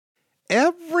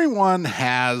everyone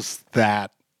has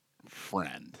that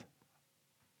friend,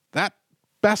 that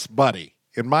best buddy.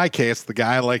 In my case, the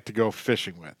guy I like to go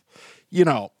fishing with. You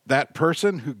know, that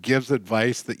person who gives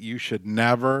advice that you should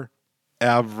never,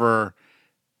 ever,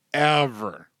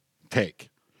 ever take.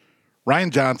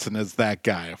 Ryan Johnson is that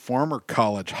guy, a former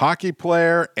college hockey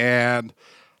player, and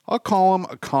I'll call him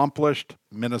accomplished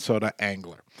Minnesota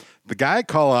angler. The guy I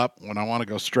call up when I want to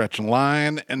go stretch a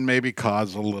line and maybe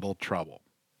cause a little trouble.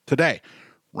 Today,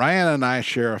 Ryan and I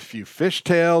share a few fish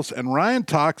tales, and Ryan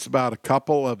talks about a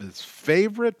couple of his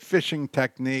favorite fishing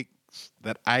techniques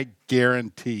that I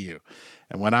guarantee you.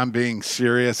 And when I'm being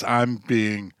serious, I'm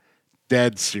being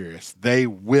dead serious. They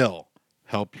will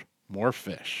help more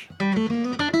fish.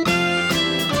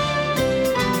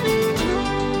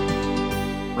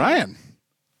 Ryan,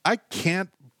 I can't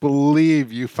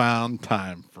believe you found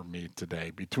time for me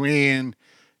today. Between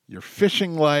your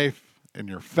fishing life and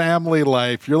your family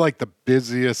life, you're like the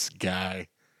busiest guy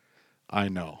I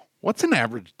know. What's an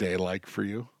average day like for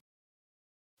you?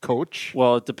 Coach?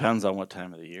 Well, it depends on what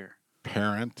time of the year.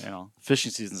 Parent? You know,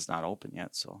 fishing season's not open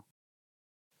yet, so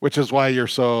Which is why you're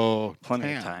so plenty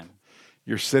tanned. of time.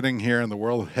 You're sitting here in the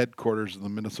world headquarters of the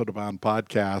Minnesota Bound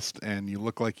podcast, and you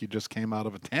look like you just came out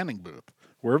of a tanning booth.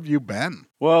 Where have you been?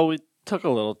 Well, we took a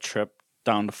little trip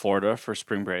down to Florida for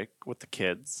spring break with the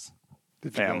kids.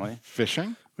 Did Family. you go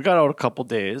fishing? We got out a couple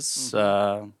days.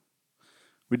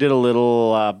 We did a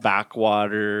little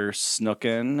backwater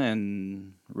snooking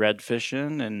and red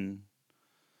fishing and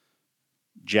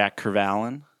jack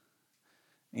crevalling.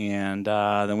 And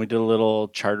then we did a little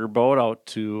charter boat out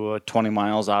to 20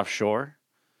 miles offshore.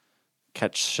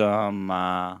 Catch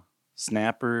some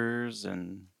snappers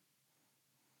and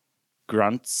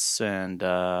grunts and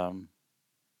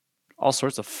all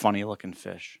sorts of funny looking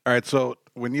fish. All right, so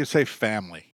when you say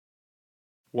family,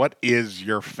 what is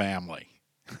your family?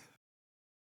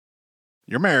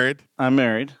 You're married. I'm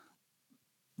married.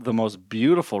 The most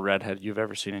beautiful redhead you've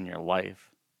ever seen in your life.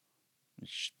 You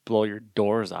should blow your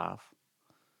doors off.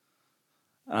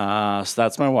 So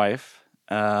that's my wife.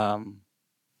 Not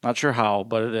sure how,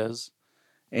 but it is.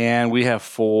 And we have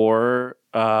 4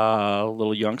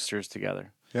 little youngsters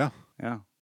together. Yeah. Yeah.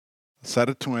 A set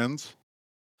of twins.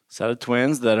 Set of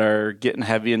twins that are getting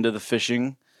heavy into the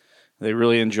fishing. They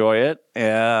really enjoy it.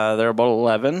 They're about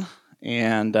 11.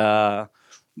 And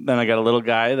then I got a little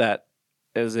guy that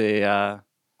is a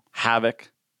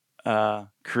havoc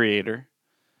creator.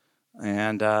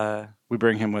 And we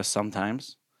bring him with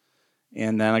sometimes.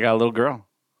 And then I got a little girl.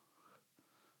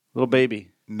 Little baby.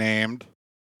 Named.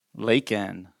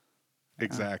 Laken.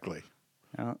 Exactly.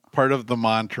 Yeah. Part of the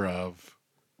mantra of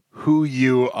who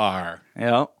you are.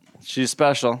 Yeah. She's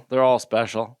special. They're all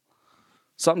special.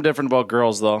 Something different about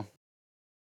girls, though.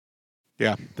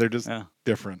 Yeah, they're just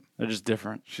different. They're just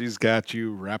different. She's got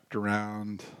you wrapped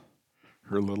around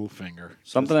her little finger.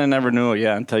 Something I never knew,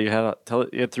 until you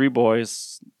had 3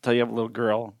 boys, until you have a little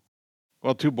girl.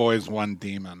 Well, 2 boys, 1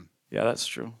 demon. Yeah, that's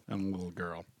true. And a little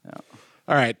girl. Yeah.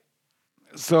 All right.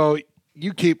 So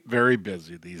you keep very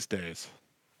busy these days.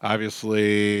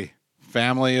 Obviously,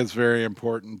 family is very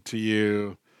important to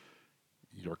you.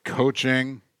 You're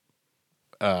coaching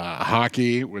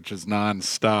hockey, which is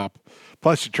nonstop.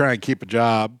 Plus, you try and keep a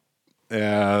job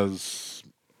as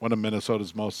one of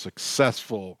Minnesota's most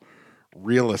successful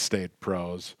real estate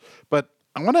pros. But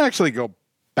I want to actually go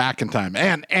back in time.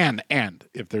 And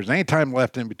if there's any time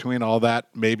left in between all that,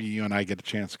 maybe you and I get a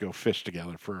chance to go fish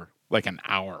together for like an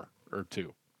hour or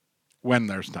 2 when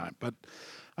there's time. But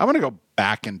I want to go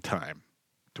back in time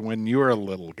to when you were a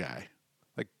little guy.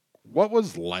 Like, what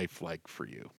was life like for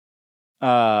you?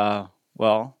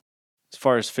 Well, as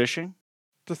far as fishing,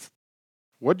 Just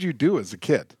what'd you do as a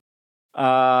kid?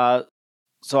 so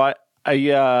I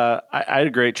had a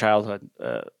great childhood,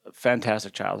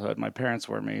 fantastic childhood. My parents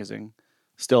were amazing,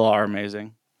 still are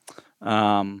amazing.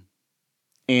 I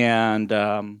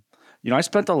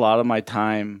spent a lot of my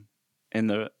time in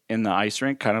the ice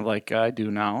rink, kind of like I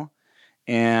do now.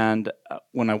 And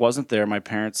when I wasn't there, my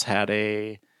parents had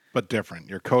But different.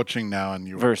 You're coaching now and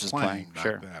you were versus playing playing, back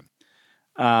sure. then.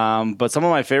 But some of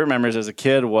my favorite memories as a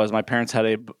kid was my parents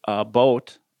had a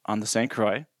boat on the St.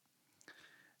 Croix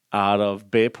out of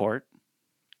Bayport.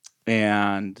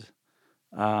 And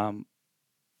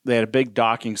they had a big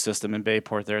docking system in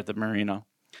Bayport there at the marina.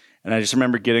 And I just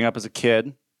remember getting up as a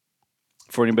kid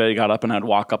before anybody got up, and I'd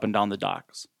walk up and down the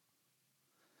docks.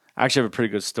 I actually have a pretty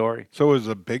good story. So it was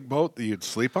a big boat that you'd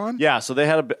sleep on? Yeah, so they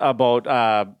had a boat,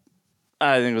 I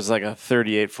think it was like a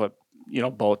 38-foot,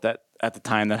 boat that at the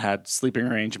time that had sleeping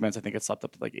arrangements. I think it slept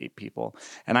up to like 8 people.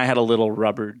 And I had a little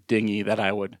rubber dinghy that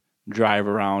I would drive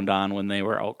around on when they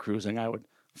were out cruising. I would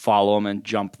follow them and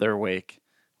jump their wake,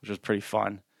 which was pretty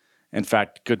fun. In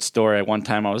fact, good story. At one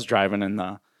time I was driving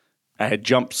I had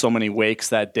jumped so many wakes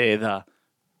that day,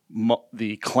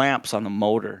 the clamps on the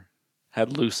motor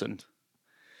had loosened.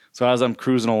 So as I'm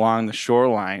cruising along the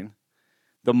shoreline,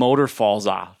 the motor falls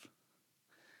off.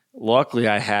 Luckily,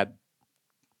 I had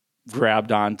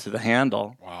grabbed onto the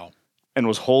handle. Wow. And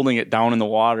was holding it down in the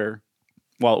water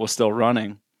while it was still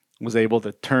running, was able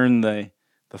to turn the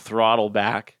throttle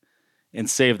back and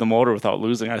save the motor without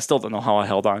losing. I still don't know how I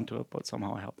held on to it, but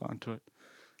somehow I held on to it.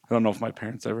 I don't know if my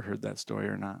parents ever heard that story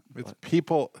or not. It's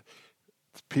people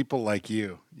like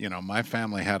you. You know, my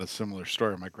family had a similar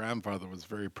story. My grandfather was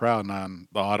very proud, and on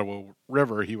the Ottawa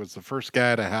River, he was the first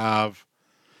guy to have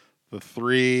the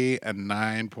 3 and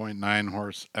 9.9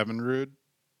 horse Evinrude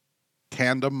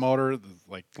tandem motor,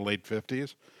 like the late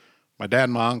 50s. My dad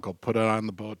and my uncle put it on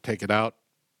the boat, take it out,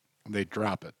 and they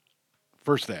drop it.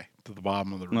 First day to the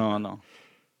bottom of the river. No.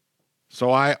 So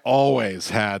I always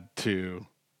had to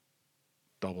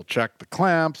double check the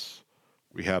clamps.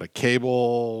 We had a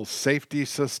cable safety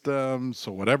system.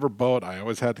 So whatever boat, I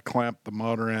always had to clamp the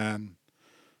motor in.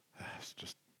 It's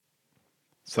just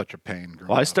such a pain.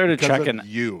 Well, I started checking.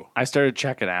 I started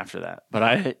checking after that, but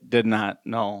I did not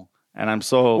know. And I'm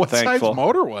so what thankful. What size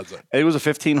motor was it? It was a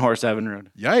 15-horse Evinrude.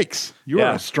 Yikes. You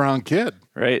were a strong kid.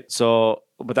 Right. So,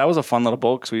 but that was a fun little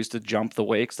boat because we used to jump the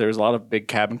wakes. There's a lot of big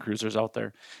cabin cruisers out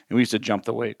there, and we used to jump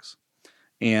the wakes.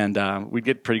 And we'd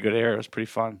get pretty good air. It was pretty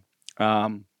fun.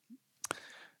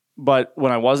 But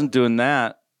when I wasn't doing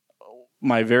that,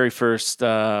 my very first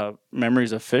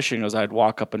memories of fishing was I'd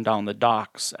walk up and down the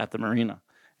docks at the marina,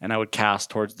 and I would cast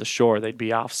towards the shore. They'd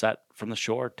be offset from the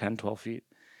shore 10, 12 feet.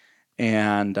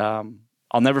 And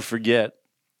I'll never forget,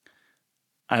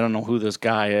 I don't know who this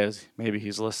guy is. Maybe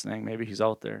he's listening. Maybe he's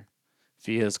out there. If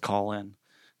he is, call in.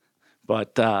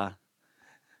 But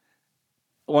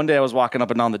one day I was walking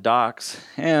up and down the docks,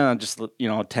 and I'm just, a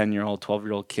 10-year-old,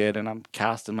 12-year-old kid, and I'm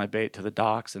casting my bait to the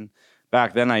docks. And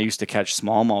back then I used to catch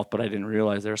smallmouth, but I didn't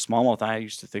realize they were smallmouth. I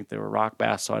used to think they were rock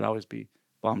bass, so I'd always be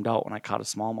bummed out when I caught a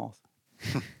smallmouth.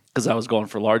 Because I was going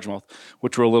for largemouth,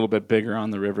 which were a little bit bigger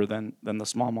on the river than the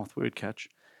smallmouth we would catch.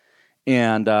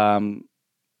 And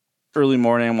early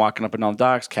morning, I'm walking up and down the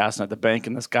docks, casting at the bank,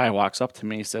 and this guy walks up to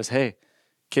me. He says, "Hey,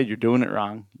 kid, you're doing it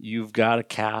wrong. You've got to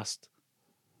cast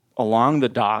along the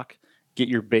dock, get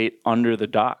your bait under the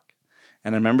dock."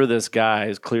 And I remember this guy,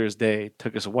 as clear as day,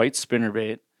 took his white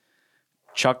spinnerbait,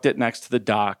 chucked it next to the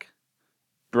dock,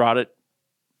 brought it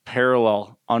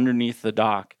parallel underneath the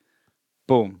dock.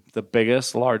 Boom, the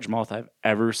biggest largemouth I've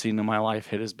ever seen in my life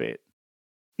hit his bait.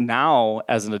 Now,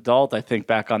 as an adult, I think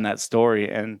back on that story,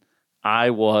 and I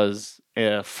was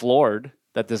floored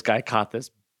that this guy caught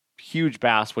this huge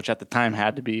bass, which at the time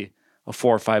had to be a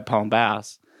 4 or 5 pound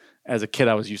bass. As a kid,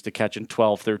 I was used to catching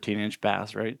 12, 13-inch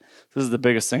bass, right? This is the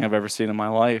biggest thing I've ever seen in my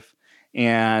life.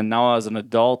 And now as an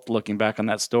adult, looking back on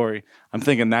that story, I'm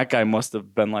thinking that guy must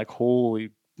have been like, holy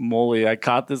moly, I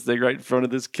caught this thing right in front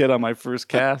of this kid on my first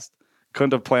cast.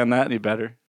 Couldn't have planned that any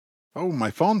better. Oh,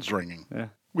 my phone's ringing. Yeah.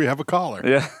 We have a caller.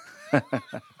 Yeah.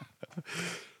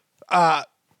 All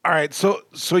right. So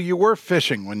you were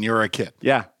fishing when you were a kid.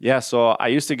 Yeah. So I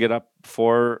used to get up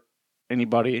before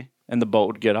anybody in the boat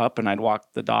would get up, and I'd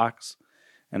walk the docks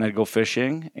and I'd go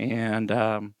fishing.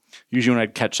 And usually when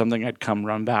I'd catch something, I'd come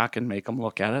run back and make them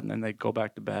look at it, and then they'd go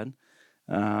back to bed.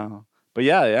 But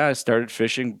yeah, I started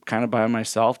fishing kind of by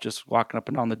myself, just walking up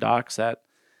and down the docks at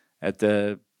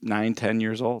the 9, 10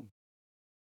 years old.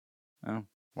 Yeah.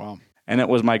 Wow. And it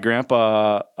was my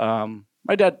grandpa.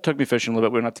 My dad took me fishing a little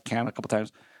bit. We went up to Canada a couple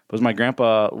times. But it was my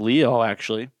grandpa, Leo,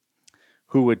 actually,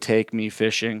 who would take me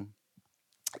fishing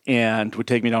and would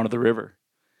take me down to the river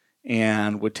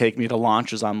and would take me to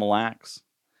launches on Mille Lacs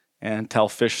and tell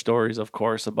fish stories, of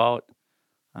course, about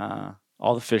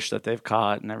all the fish that they've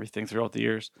caught and everything throughout the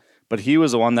years. But he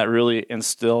was the one that really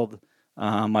instilled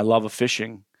my love of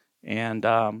fishing and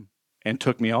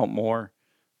took me out more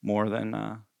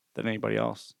than anybody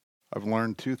else. I've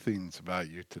learned 2 things about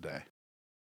you today.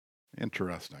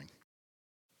 Interesting.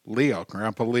 Leo,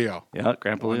 Grandpa Leo. Yeah,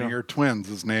 Grandpa Leo. One of your twins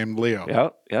is named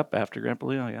Leo. Yep, after Grandpa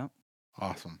Leo, yeah.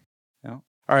 Awesome. Yeah.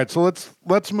 All right, so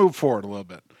let's move forward a little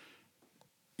bit.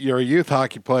 You're a youth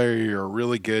hockey player. You're a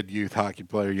really good youth hockey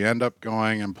player. You end up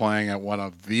going and playing at one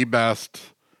of the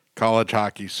best college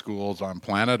hockey schools on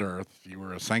planet Earth. You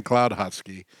were a St. Cloud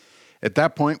Husky. At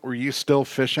that point, were you still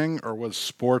fishing, or was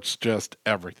sports just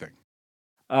everything?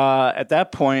 At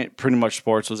that point, pretty much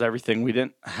sports was everything. We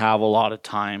didn't have a lot of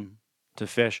time to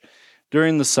fish.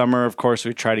 During the summer, of course,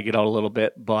 we tried to get out a little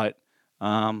bit, but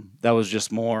that was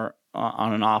just more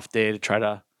on an off day to try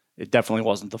to, it definitely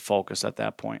wasn't the focus at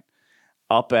that point.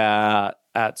 up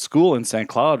at school in St.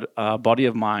 Cloud, a buddy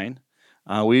of mine,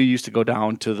 we used to go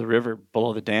down to the river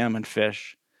below the dam and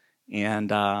fish.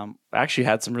 And actually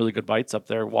had some really good bites up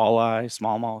there, walleye,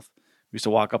 smallmouth. We used to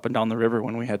walk up and down the river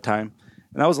when we had time.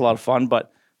 And that was a lot of fun.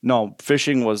 But no,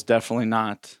 fishing was definitely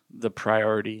not the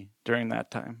priority during that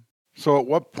time. So at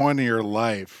what point in your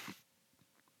life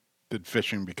did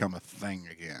fishing become a thing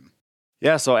again?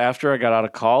 Yeah, so after I got out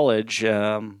of college,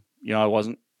 I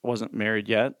wasn't married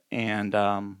yet, and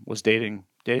was dating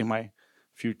my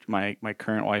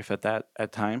current wife at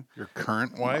that time. Your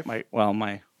current wife?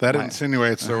 That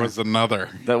insinuates there was another.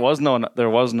 There was no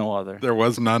other. There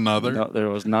was none other. No, there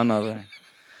was none other.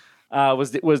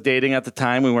 Was dating at the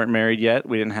time. We weren't married yet.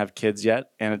 We didn't have kids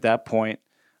yet, and at that point,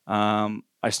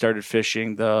 I started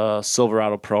fishing the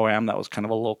Silverado Pro-Am. That was kind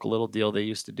of a local little deal they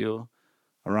used to do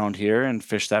around here, and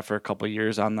fished that for a couple of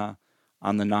years on the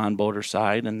non-boater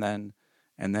side, and then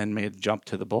made the jump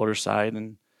to the boater side,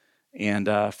 and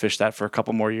fished that for a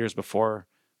couple more years before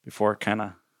it kind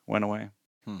of went away.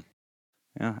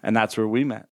 Yeah, and that's where we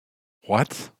met.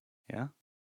 What? Yeah.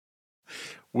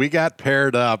 We got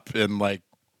paired up in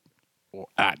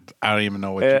I don't even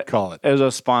know what you call it. It was a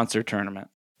sponsor tournament.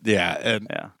 Yeah, and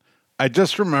yeah. I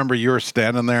just remember you were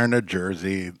standing there in a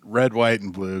jersey, red, white,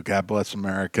 and blue, God bless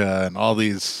America, and all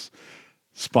these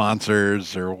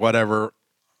sponsors or whatever.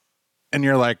 And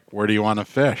you're like, where do you want to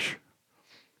fish?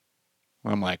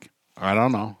 I'm like, I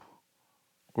don't know.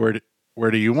 Where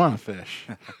do you want to fish?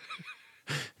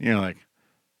 You're like,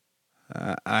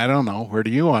 I don't know. Where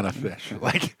do you want to fish?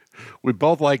 Like, we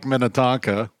both like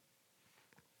Minnetonka,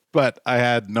 but I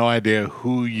had no idea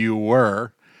who you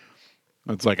were.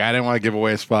 It's like, I didn't want to give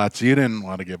away spots. You didn't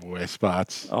want to give away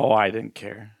spots. Oh, I didn't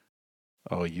care.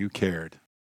 Oh, you cared.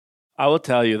 I will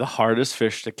tell you, the hardest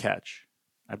fish to catch,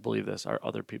 I believe this, are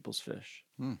other people's fish.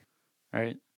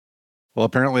 Right? Well,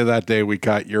 apparently that day we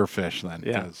caught your fish then.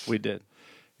 Yeah, we did.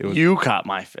 Was, you caught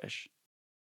my fish.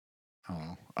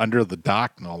 Oh, under the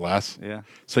dock, no less. Yeah.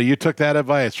 So you took that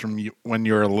advice from when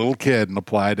you were a little kid and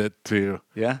applied it to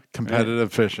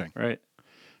competitive fishing. Right.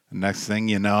 And next thing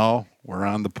you know, we're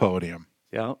on the podium.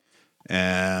 Yeah.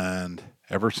 And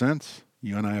ever since,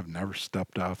 you and I have never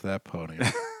stepped off that podium.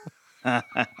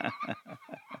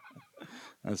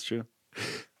 That's true.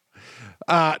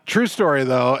 True story,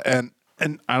 though, and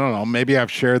I don't know, maybe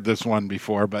I've shared this one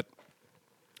before, but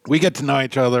we get to know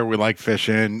each other. We like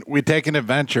fishing. We take an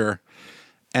adventure,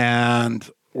 and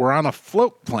we're on a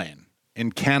float plane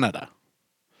in Canada.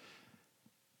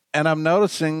 And I'm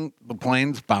noticing the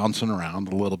plane's bouncing around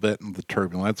a little bit in the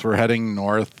turbulence. We're heading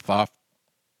north off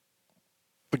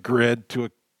the grid to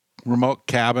a remote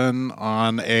cabin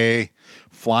on a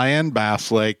fly-in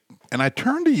Bass Lake. And I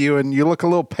turn to you, and you look a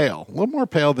little pale, a little more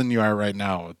pale than you are right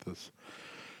now with this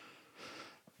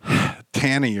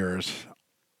tan of yours.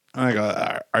 And I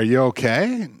go, are you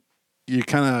okay? And you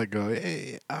kind of go,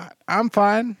 hey, I'm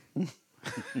fine. And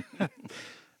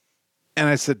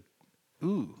I said,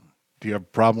 ooh, do you have a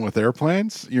problem with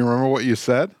airplanes? You remember what you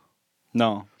said?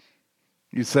 No.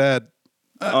 You said,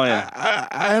 oh, yeah.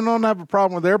 I don't have a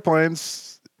problem with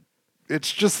airplanes.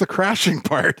 It's just the crashing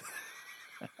part.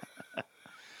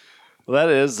 Well,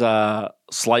 that is a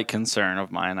slight concern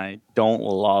of mine. I don't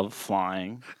love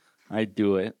flying. I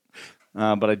do it,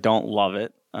 but I don't love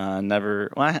it.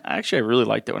 Never. Well, I really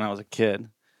liked it when I was a kid.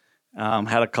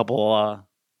 Had a couple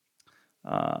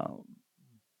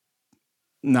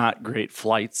not great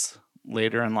flights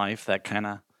later in life that kind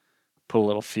of put a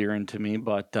little fear into me.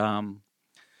 But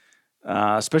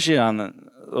especially on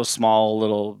those small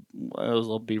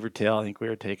little beaver tail, I think we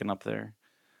were taking up there.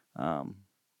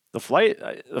 The flight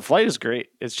is great.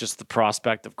 It's just the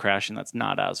prospect of crashing that's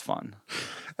not as fun.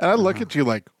 And I look at you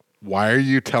like, why are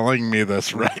you telling me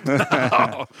this right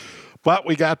now? But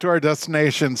we got to our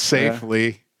destination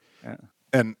safely. Yeah.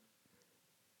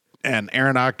 And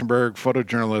Aaron Ochtenberg,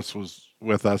 photojournalist, was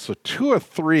with us. So 2 of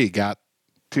 3 got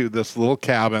to this little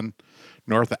cabin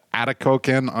north of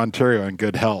Atikokan, Ontario, in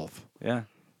good health. Yeah.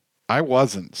 I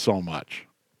wasn't so much.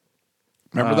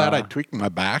 Remember that? I tweaked my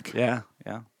back. Yeah.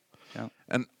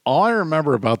 And all I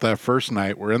remember about that first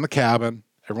night, we're in the cabin,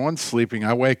 everyone's sleeping.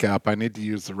 I wake up, I need to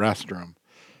use the restroom.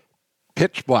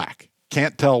 Pitch black.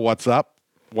 Can't tell what's up,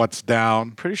 what's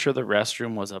down. Pretty sure the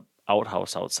restroom was a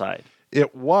outhouse outside.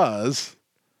 It was.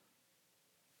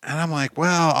 And I'm like,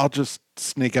 well, I'll just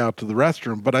sneak out to the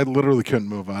restroom. But I literally couldn't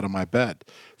move out of my bed.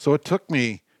 So it took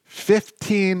me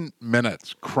 15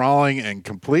 minutes crawling in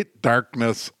complete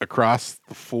darkness across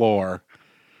the floor,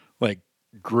 like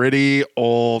gritty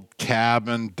old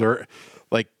cabin dirt,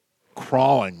 like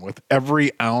crawling with every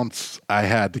ounce I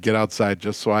had to get outside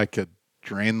just so I could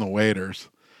drain the waders.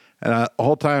 And the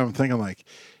whole time I'm thinking, like,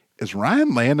 is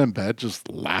Ryan laying in bed just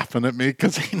laughing at me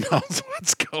because he knows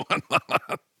what's going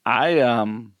on? I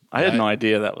had no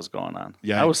idea that was going on.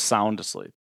 Yeah. I was sound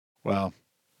asleep. Well,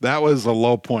 that was a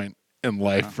low point in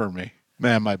life for me.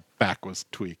 Man, my back was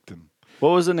tweaked. And What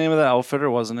was the name of that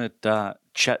outfitter? Wasn't it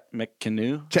Chet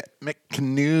McCanoe? Chet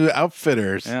McCanoe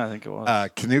Outfitters. Yeah, I think it was.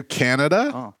 Canoe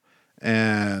Canada. Oh.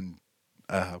 And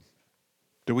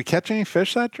did we catch any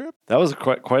fish that trip? That was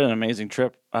quite an amazing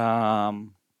trip.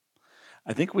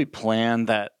 I think we planned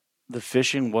that the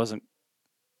fishing wasn't.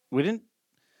 We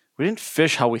didn't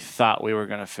fish how we thought we were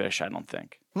going to fish. I don't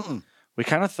think. Mm-mm. We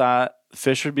kind of thought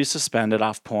fish would be suspended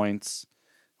off points.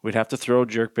 We'd have to throw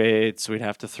jerk baits. We'd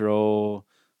have to throw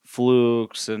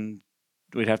flukes, and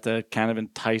we'd have to kind of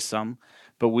entice them.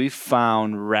 But we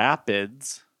found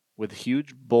rapids with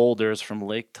huge boulders from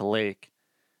lake to lake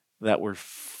that were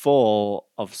full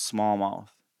of smallmouth,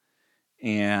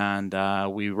 and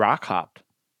we rock hopped.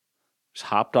 Just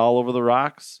hopped all over the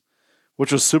rocks,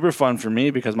 which was super fun for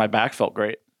me because my back felt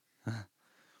great,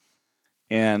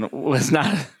 and was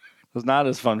not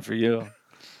as fun for you.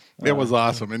 It was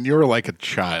awesome. And you were like a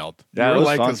child. Yeah, you it were was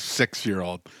like fun. a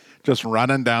 6-year-old just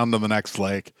running down to the next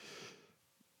lake.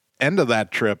 End of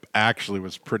that trip actually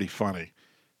was pretty funny.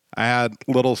 I had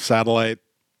little satellite,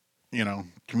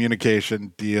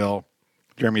 communication deal.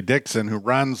 Jeremy Dixon, who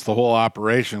runs the whole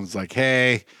operation, is like,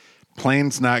 hey,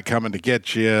 plane's not coming to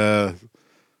get you.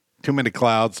 Too many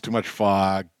clouds, too much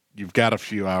fog. You've got a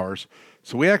few hours.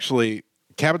 So we actually,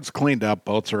 cabin's cleaned up,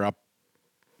 boats are up.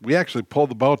 We actually pulled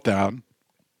the boat down,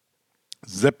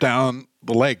 zip down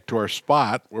the lake to our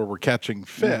spot where we're catching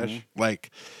fish.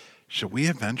 Like, should we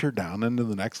adventure down into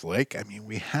the next lake? I mean,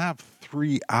 we have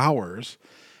 3 hours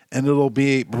and it'll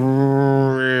be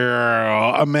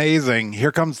amazing.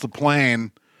 Here comes the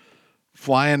plane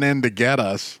flying in to get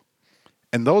us.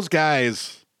 And those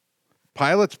guys,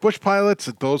 bush pilots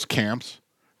at those camps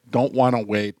don't want to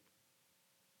wait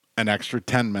an extra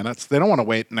 10 minutes. They don't want to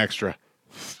wait an extra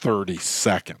 30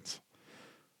 seconds.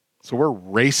 So we're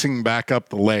racing back up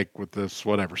the lake with this,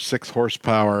 6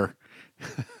 horsepower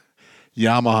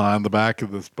Yamaha on the back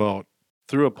of this boat.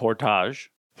 Through a portage.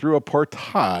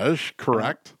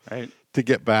 Correct. Right. To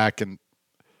get back. And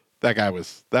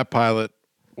that pilot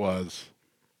was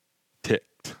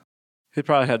ticked. He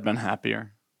probably had been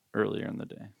happier earlier in the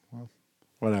day. Well,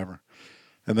 whatever.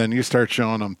 And then you start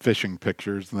showing them fishing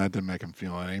pictures, and that didn't make him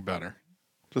feel any better.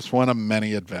 Just one of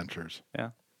many adventures.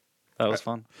 Yeah. That was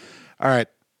fun. All right.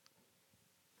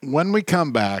 When we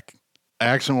come back, I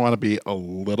actually want to be a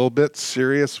little bit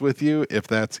serious with you, if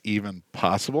that's even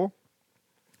possible.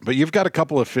 But you've got a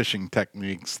couple of fishing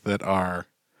techniques that are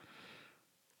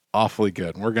awfully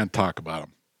good, and we're going to talk about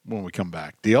them when we come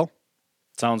back. Deal?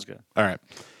 Sounds good. All right.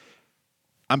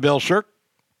 I'm Bill Shirk,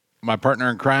 my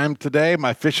partner in crime today,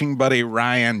 my fishing buddy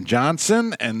Ryan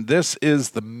Johnson, and this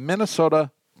is the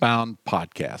Minnesota Bound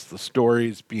Podcast, the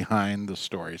stories behind the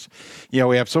stories. We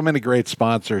have so many great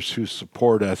sponsors who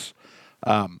support us.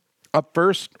 Up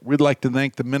first, we'd like to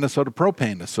thank the Minnesota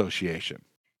Propane Association.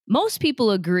 Most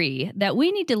people agree that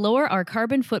we need to lower our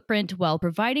carbon footprint while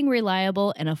providing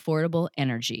reliable and affordable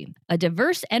energy. A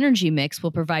diverse energy mix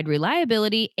will provide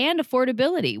reliability and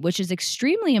affordability, which is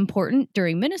extremely important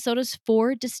during Minnesota's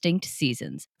 4 distinct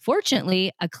seasons.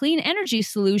 Fortunately, a clean energy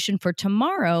solution for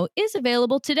tomorrow is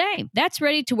available today. That's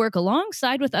ready to work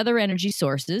alongside with other energy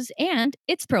sources, and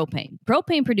it's propane.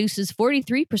 Propane produces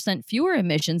 43% fewer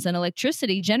emissions than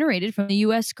electricity generated from the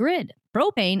U.S. grid.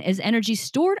 Propane is energy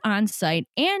stored on site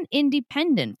and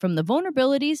independent from the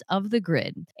vulnerabilities of the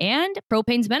grid. And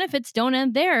propane's benefits don't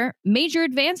end there. Major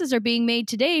advances are being made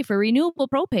today for renewable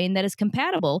propane that is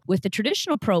compatible with the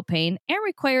traditional propane and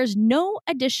requires no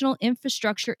additional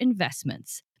infrastructure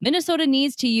investments. Minnesota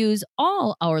needs to use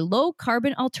all our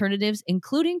low-carbon alternatives,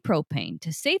 including propane,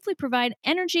 to safely provide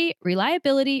energy,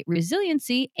 reliability,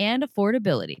 resiliency, and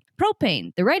affordability.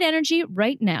 Propane, the right energy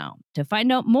right now. To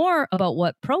find out more about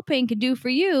what propane can do for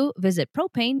you, visit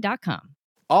propane.com.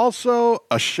 Also,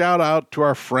 a shout out to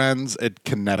our friends at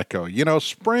Kinetico.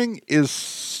 Spring is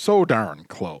so darn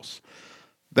close.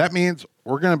 That means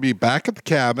we're going to be back at the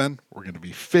cabin. We're going to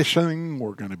be fishing.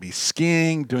 We're going to be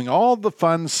skiing, doing all the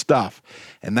fun stuff.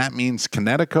 And that means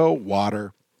Kinetico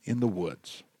water in the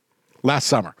woods. Last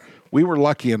summer, we were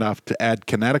lucky enough to add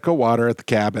Kinetico water at the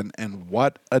cabin, and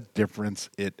what a difference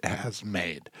it has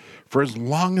made. For as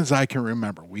long as I can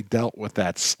remember, we dealt with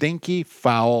that stinky,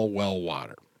 foul well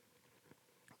water.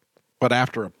 But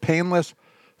after a painless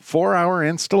 4-hour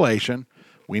installation,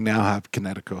 we now have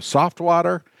Kinetico soft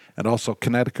water and also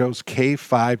Kinetico's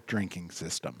K5 drinking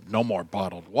system. No more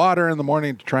bottled water in the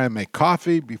morning to try and make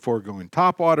coffee before going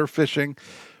topwater fishing.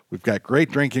 We've got great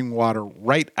drinking water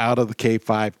right out of the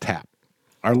K5 tap.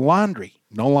 Our laundry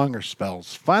no longer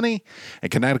smells funny,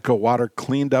 and Kinetico water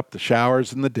cleaned up the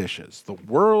showers and the dishes. The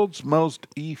world's most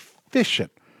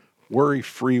efficient,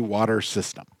 worry-free water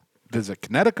system. Visit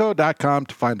Kinetico.com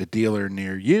to find a dealer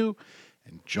near you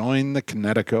and join the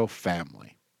Kinetico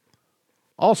family.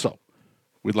 Also,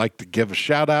 we'd like to give a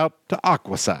shout out to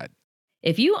Aquaside.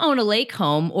 If you own a lake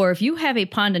home or if you have a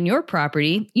pond on your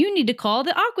property, you need to call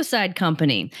the Aquaside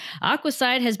Company.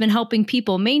 Aquaside has been helping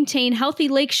people maintain healthy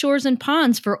lake shores and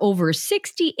ponds for over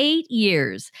 68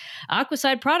 years.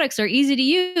 Aquaside products are easy to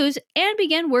use and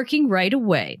begin working right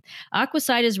away.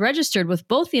 Aquaside is registered with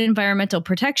both the Environmental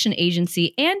Protection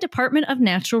Agency and Department of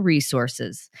Natural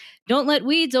Resources. Don't let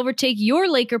weeds overtake your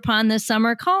lake or pond this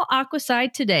summer. Call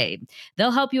Aquaside today. They'll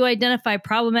help you identify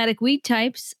problematic weed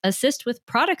types, assist with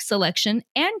product selection,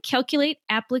 and calculate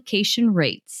application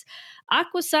rates.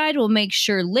 Aquaside will make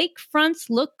sure lakefronts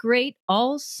look great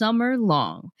all summer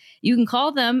long. You can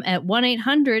call them at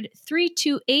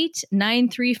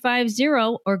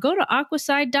 1-800-328-9350 or go to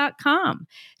aquaside.com.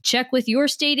 Check with your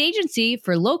state agency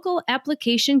for local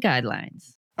application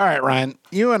guidelines. All right, Ryan,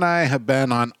 you and I have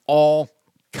been on all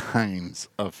kinds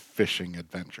of fishing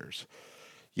adventures.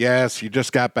 Yes, you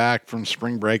just got back from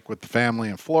spring break with the family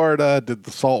in Florida, did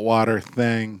the saltwater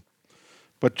thing,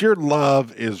 but your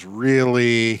love is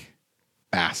really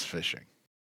bass fishing.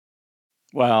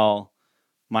 Well,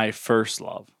 my first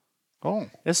love. Oh,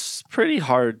 It's pretty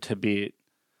hard to beat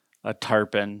a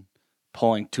tarpon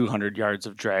pulling 200 yards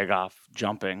of drag off,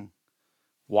 jumping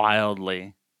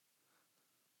wildly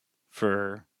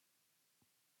for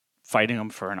fighting them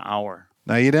for an hour.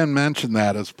 now you didn't mention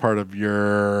that as part of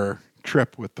your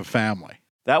trip with the family.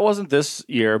 That wasn't this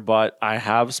year, but I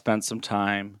have spent some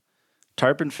time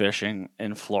tarpon fishing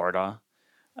in Florida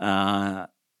in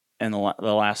the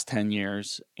last 10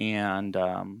 years. And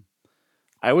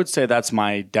I would say that's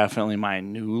definitely my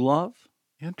new love.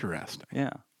 Interesting.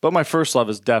 Yeah. But my first love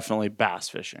is definitely bass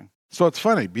fishing. So it's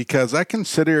funny because I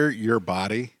consider your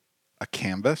body a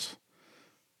canvas,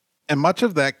 and much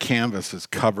of that canvas is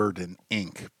covered in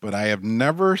ink, but I have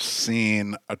never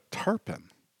seen a tarpon,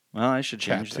 Well, I should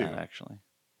change Tattoo. that, actually.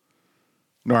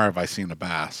 nor have I seen a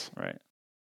bass. Right.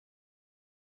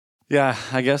 Yeah,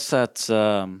 I guess that's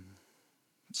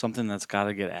something that's got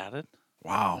to get added.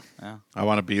 Wow. Yeah. I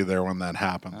want to be there when that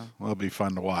happens. Yeah. Well, it'll be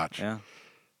fun to watch. Yeah.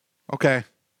 Okay.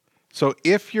 So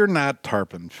if you're not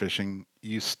tarpon fishing,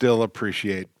 you still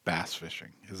appreciate bass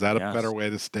fishing. Is that a Yes. better way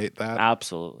to state that?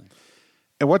 Absolutely.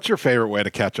 And what's your favorite way to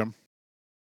catch them?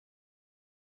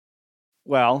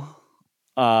 Well,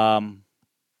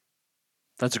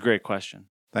 that's a great question.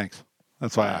 Thanks.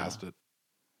 That's why I asked it.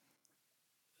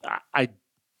 I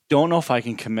don't know if I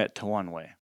can commit to one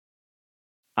way.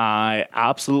 I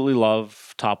absolutely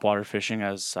love topwater fishing,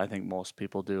 as I think most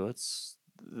people do. It's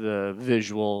the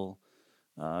visual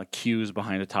cues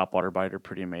behind a topwater bite are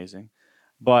pretty amazing.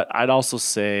 But I'd also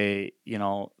say,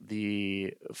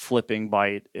 the flipping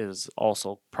bite is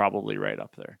also probably right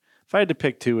up there. If I had to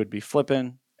pick two, it'd be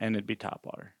flipping and it'd be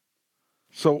topwater.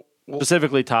 So,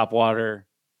 Specifically topwater,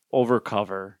 over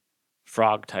cover,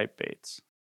 frog type baits.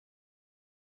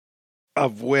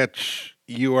 of which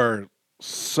you are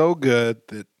so good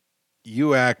that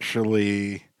you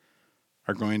actually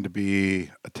are going to be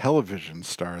a television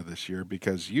star this year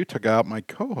because you took out my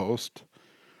co-host,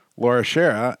 Laura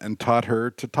Shera, and taught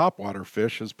her to topwater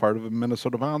fish as part of a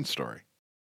Minnesota Bound story.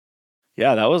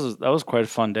 Yeah, that was quite a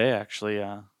fun day, actually.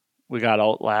 We got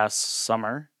out last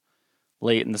summer,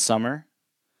 late in the summer,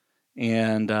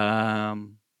 and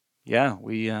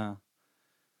we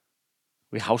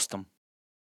housed them.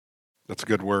 That's a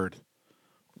good word.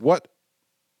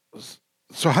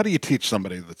 So how do you teach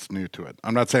somebody that's new to it?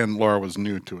 I'm not saying Laura was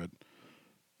new to it,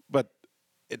 but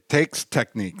it takes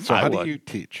technique. So how do you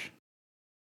teach?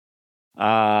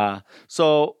 Topwater,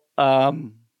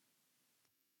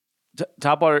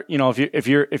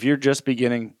 if you're just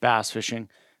beginning bass fishing,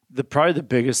 probably the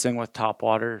biggest thing with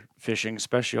topwater fishing,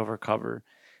 especially over cover,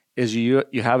 is you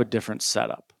have a different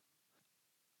setup.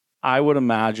 I would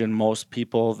imagine most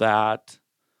people that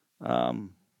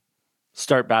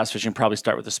start bass fishing probably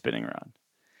start with a spinning rod.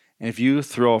 And if you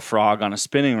throw a frog on a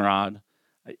spinning rod,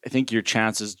 I think your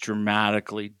chances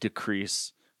dramatically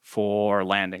decrease for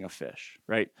landing a fish,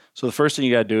 right? So the first thing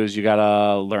you got to do is you got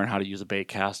to learn how to use a bait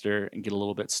caster and get a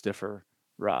little bit stiffer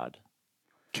rod.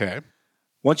 Okay.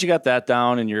 Once you got that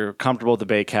down and you're comfortable with the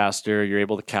bait caster, you're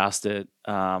able to cast it.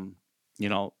 Being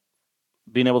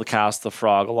able to cast the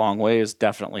frog a long ways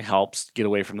definitely helps get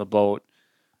away from the boat.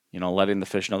 Letting the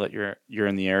fish know that you're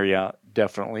in the area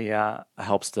definitely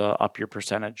helps to up your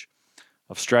percentage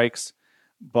of strikes.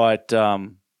 But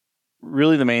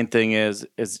really the main thing is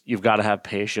you've got to have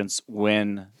patience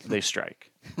when they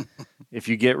strike. If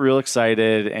you get real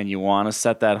excited and you want to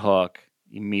set that hook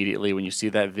immediately when you see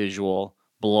that visual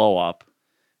blow up,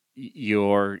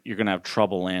 you're going to have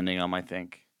trouble landing them, I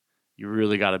think. You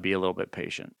really got to be a little bit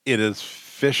patient. It is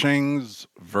fishing's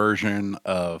version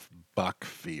of buck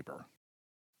fever.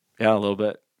 Yeah, a little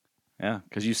bit. Yeah,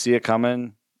 because you see it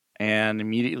coming, and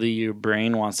immediately your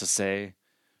brain wants to say,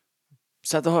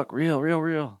 set the hook,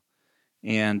 reel.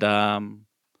 And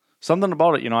something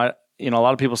about it, a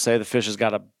lot of people say the fish has got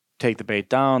to take the bait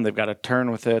down. They've got to turn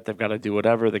with it. They've got to do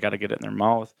whatever. They got to get it in their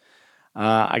mouth.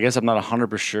 I guess I'm not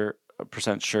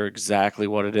 100% sure exactly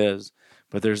what it is,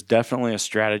 but there's definitely a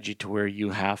strategy to where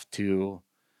you have to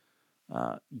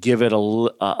give it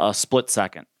a split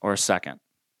second or a second.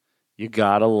 You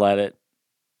got to let it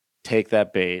take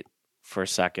that bait for a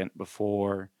second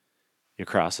before you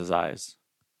cross his eyes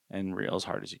and reel as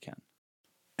hard as you can.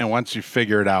 And once you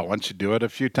figure it out, once you do it a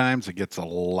few times, it gets a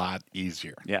lot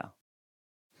easier. Yeah.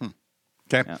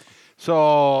 Okay. Yeah.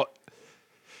 So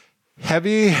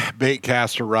heavy bait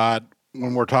caster rod,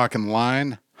 when we're talking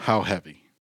line, how heavy?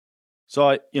 So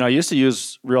I used to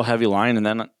use real heavy line, and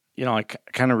then, I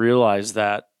kind of realized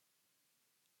that,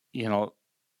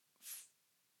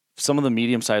 some of the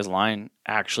medium-sized line,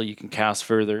 actually you can cast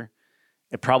further.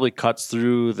 It probably cuts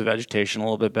through the vegetation a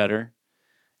little bit better,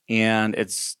 and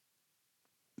it's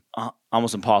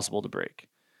almost impossible to break.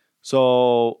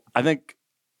 So I think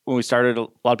when we started, a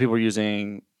lot of people were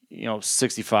using,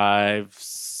 65,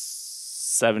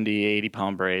 70, 80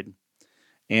 pound braid.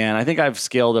 And I think I've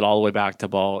scaled it all the way back to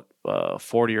about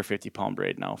 40 or 50 pound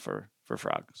braid now for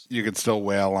frogs. You can still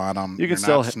whale on them. You can You're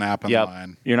still not snapping yep,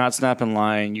 line. You're not snapping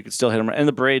line. You can still hit them. And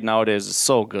the braid nowadays is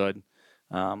so good.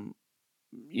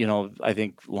 I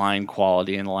think line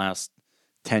quality in the last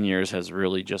 10 years has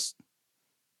really just,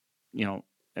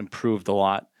 improved a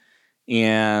lot.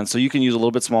 And so you can use a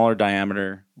little bit smaller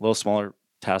diameter, a little smaller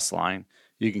test line.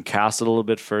 You can cast it a little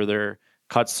bit further,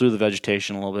 cuts through the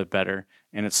vegetation a little bit better,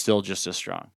 and it's still just as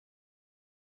strong.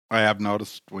 I have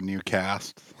noticed when you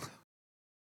cast,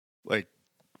 like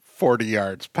 40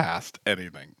 yards past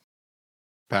anything.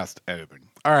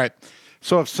 All right.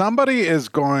 So if somebody is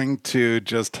going to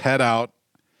just head out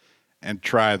and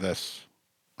try this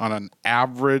on an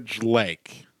average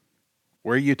lake,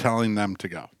 where are you telling them to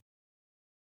go?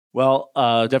 Well,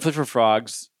 definitely for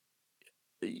frogs,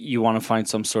 you want to find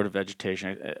some sort of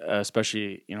vegetation,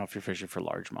 especially, if you're fishing for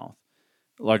largemouth.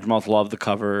 Largemouth love the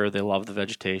cover. They love the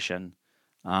vegetation.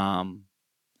 And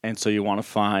so you want to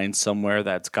find somewhere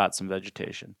that's got some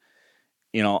vegetation.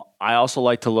 I also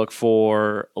like to look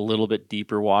for a little bit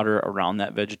deeper water around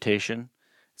that vegetation.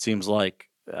 It seems like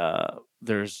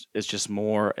it's just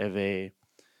more of a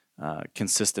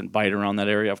consistent bite around that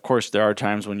area. Of course, there are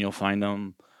times when you'll find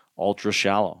them ultra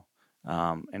shallow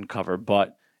and cover,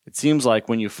 but it seems like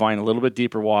when you find a little bit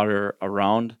deeper water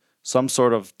around some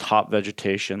sort of top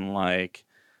vegetation like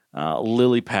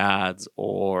lily pads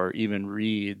or even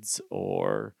reeds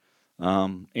or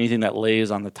anything that lays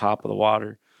on the top of the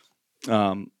water,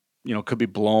 could be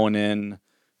blowing in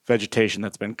vegetation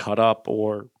that's been cut up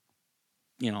or,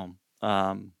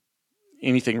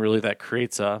 anything really that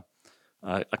creates a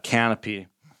canopy.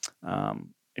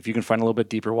 If you can find a little bit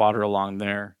deeper water along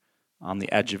there on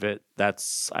the edge of it,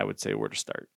 that's, I would say, where to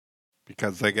start.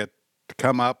 Because they get to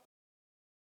come up,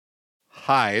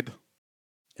 hide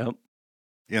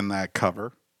in that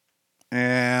cover,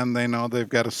 and they know they've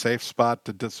got a safe spot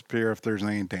to disappear if there's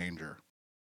any danger.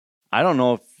 I don't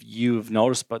know if you've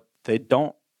noticed, but they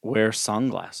don't wear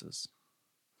sunglasses.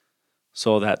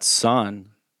 So that sun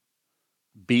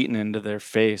beating into their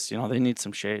face, they need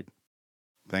some shade.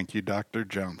 Thank you, Dr.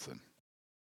 Johnson.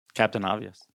 Captain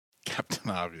Obvious. Captain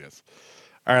Obvious.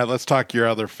 All right, let's talk your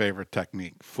other favorite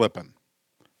technique, flipping.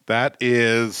 That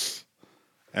is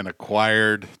an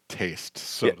acquired taste,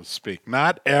 so to speak.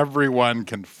 Not everyone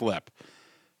can flip.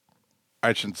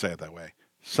 I shouldn't say it that way.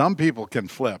 Some people can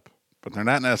flip, but they're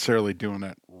not necessarily doing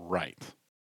it right.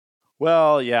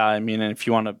 Well, yeah, I mean, if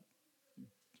you want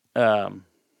to,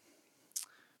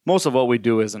 most of what we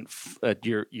do isn't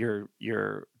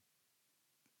your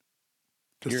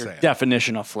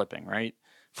definition of flipping, right?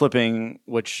 Flipping,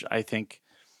 which I think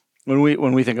when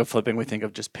we think of flipping, we think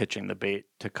of just pitching the bait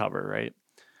to cover, right?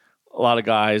 A lot of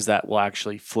guys that will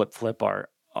actually flip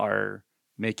are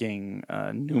making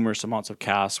numerous amounts of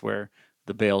casts where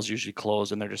the bail's usually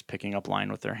closed and they're just picking up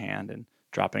line with their hand and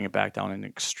dropping it back down in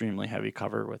extremely heavy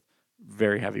cover with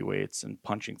very heavy weights and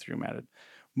punching through matted.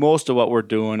 Most of what we're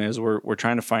doing is we're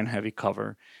trying to find heavy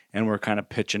cover and we're kind of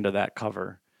pitching to that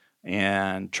cover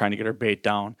and trying to get our bait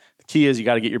down. The key is you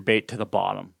got to get your bait to the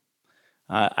bottom.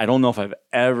 I don't know if I've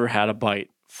ever had a bite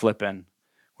flipping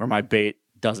where my bait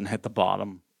doesn't hit the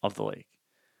bottom of the lake.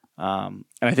 And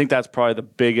I think that's probably the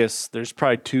biggest. There's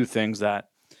probably two things that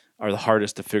are the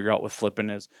hardest to figure out with flipping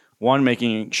is one,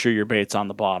 making sure your bait's on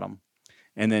the bottom,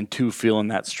 and then two, feeling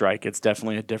that strike. It's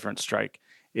definitely a different strike.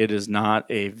 It is not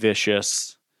a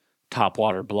vicious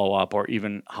topwater blow up or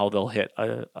even how they'll hit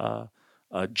a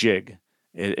jig.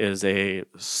 It is a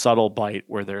subtle bite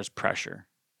where there's pressure.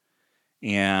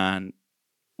 And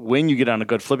when you get on a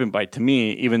good flipping bite, to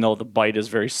me, even though the bite is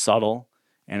very subtle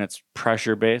and it's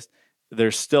pressure based,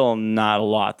 there's still not a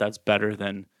lot that's better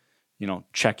than,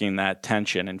 checking that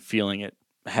tension and feeling it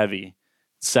heavy,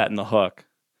 setting the hook,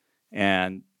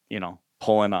 and,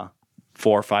 pulling a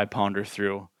 4 or 5 pounder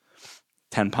through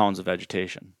 10 pounds of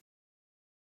vegetation.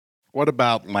 What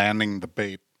about landing the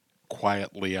bait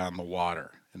quietly on the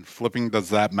water? And flipping, does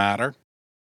that matter?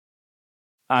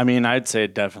 I mean, I'd say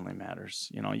it definitely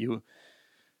matters.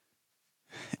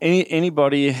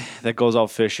 Anybody that goes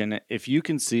out fishing, if you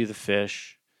can see the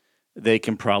fish, they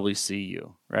can probably see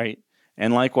you, right?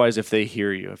 And likewise, if they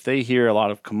hear you, if they hear a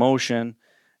lot of commotion,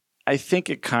 I think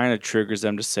it kind of triggers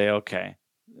them to say, okay,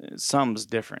 something's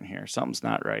different here. Something's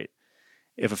not right.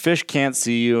 If a fish can't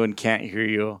see you and can't hear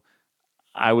you,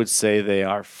 I would say they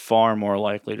are far more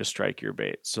likely to strike your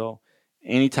bait. So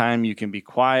anytime you can be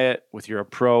quiet with your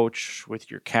approach,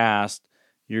 with your cast,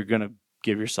 you're going to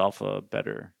give yourself a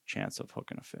better chance of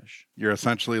hooking a fish. You're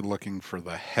essentially looking for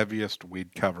the heaviest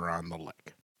weed cover on the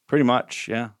lake. Pretty much,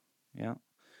 yeah.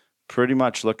 Pretty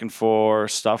much looking for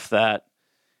stuff that,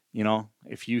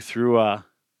 if you threw a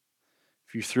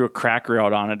cracker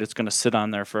out on it, it's going to sit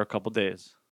on there for a couple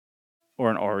days, or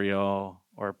an Oreo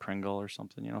or a Pringle or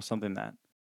something. Something that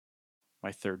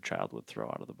my third child would throw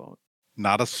out of the boat.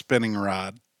 Not a spinning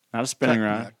rod. Not a spinning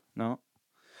rod. No.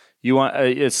 You want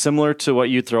it's similar to what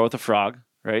you throw with a frog,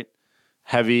 right?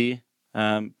 Heavy,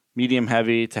 medium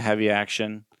heavy to heavy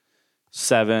action,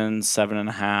 7,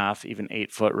 7.5, even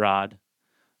 8-foot rod.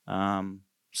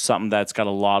 Something that's got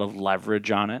a lot of leverage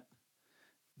on it,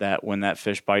 that when that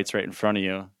fish bites right in front of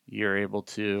you, you're able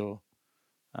to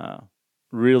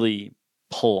really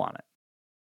pull on it.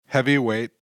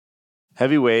 Heavyweight,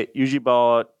 usually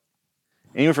about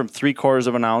anywhere from 3/4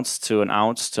 of an ounce to 1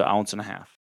 ounce to 1.5 ounces.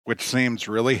 which seems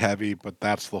really heavy, but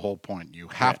that's the whole point. You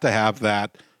have to have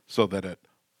that so that it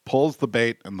pulls the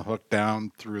bait and the hook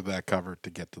down through that cover to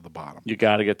get to the bottom. You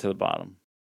got to get to the bottom.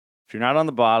 If you're not on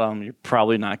the bottom, you're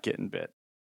probably not getting bit.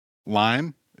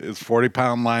 Line? Is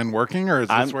 40-pound line working, or is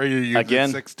this where you're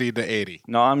using 60 to 80?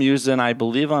 No, I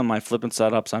believe on my flipping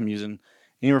setups, I'm using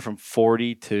anywhere from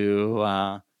 40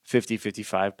 to 50,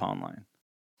 55-pound line.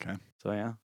 Okay. So,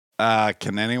 yeah.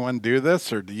 Can anyone do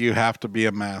this, or do you have to be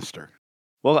a master?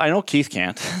 Well, I know Keith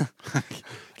can't.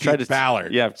 Keith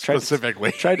Ballard,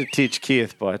 specifically. Tried to teach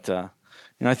Keith, but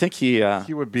I think he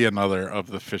would be another of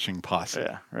the fishing posse.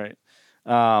 Yeah, right.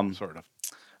 Sort of.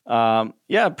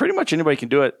 Yeah, pretty much anybody can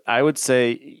do it. I would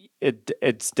say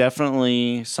it's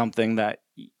definitely something that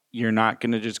you're not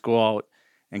going to just go out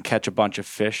and catch a bunch of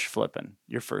fish flipping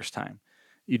your first time.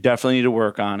 You definitely need to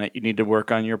work on it. You need to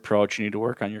work on your approach. You need to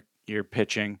work on your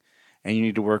pitching, and you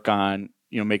need to work on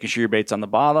making sure your bait's on the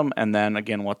bottom, and then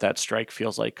again what that strike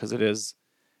feels like, because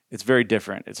it's very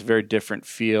different. It's a very different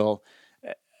feel.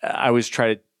 I always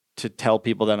try to tell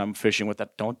people that I'm fishing with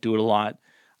that don't do it a lot.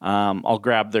 I'll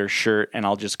grab their shirt and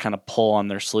I'll just kind of pull on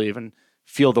their sleeve and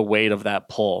feel the weight of that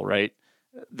pull, right?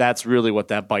 That's really what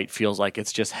that bite feels like.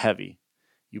 It's just heavy.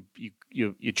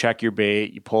 You check your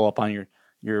bait, you pull up on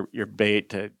your bait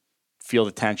to feel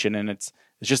the tension, and it's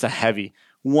just a heavy.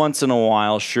 Once in a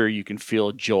while, sure, you can feel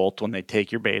a jolt when they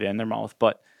take your bait in their mouth,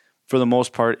 but for the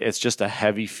most part, it's just a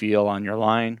heavy feel on your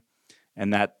line,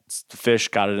 and that the fish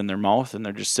got it in their mouth, and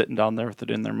they're just sitting down there with it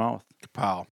in their mouth.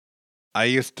 Kapow. I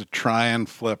used to try and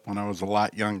flip when I was a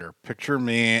lot younger. Picture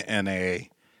me in a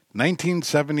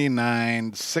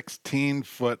 1979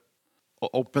 16-foot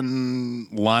open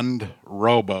Lund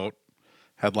rowboat.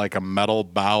 Had like a metal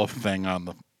bow thing on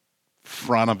the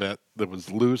front of it that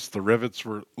was loose. The rivets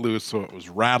were loose, so it was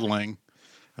rattling.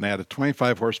 And I had a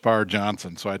 25 horsepower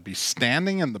Johnson. So I'd be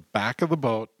standing in the back of the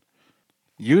boat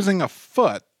using a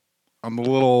foot on the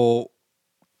little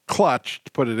clutch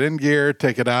to put it in gear,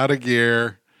 take it out of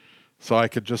gear, so I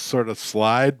could just sort of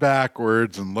slide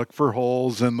backwards and look for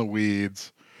holes in the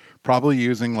weeds, probably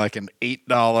using like an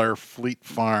 $8 Fleet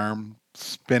Farm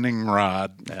spinning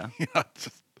rod. Yeah.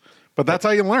 But that's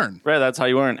how you learn. Right, that's how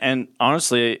you learn. And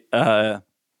honestly, the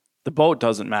boat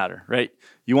doesn't matter, right?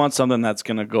 You want something that's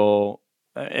going to go,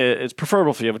 it's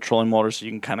preferable if you have a trolling motor so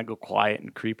you can kind of go quiet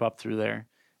and creep up through there,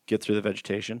 get through the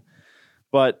vegetation.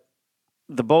 But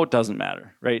the boat doesn't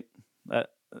matter, right?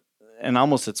 And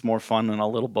almost it's more fun than a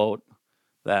little boat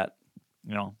that,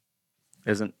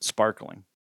 isn't sparkling.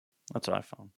 That's what I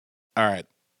found. All right.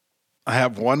 I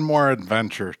have one more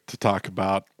adventure to talk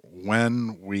about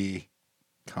when we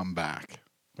come back,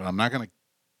 but I'm not going to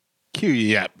cue you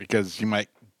yet because you might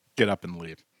get up and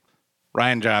leave.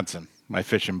 Ryan Johnson, my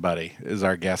fishing buddy, is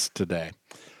our guest today.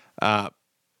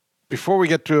 Before we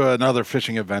get to another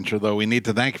fishing adventure, though, we need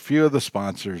to thank a few of the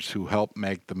sponsors who help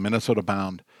make the Minnesota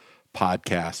Bound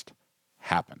podcast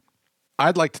happen.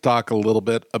 I'd like to talk a little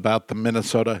bit about the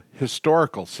Minnesota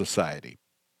Historical Society.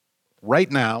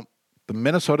 Right now, the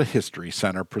Minnesota History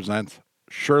Center presents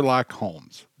Sherlock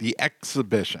Holmes, the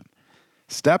exhibition.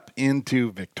 Step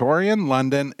into Victorian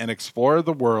London and explore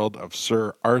the world of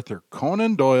Sir Arthur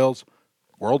Conan Doyle's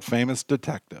world-famous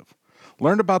detective.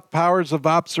 Learn about the powers of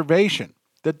observation,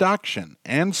 deduction,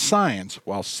 and science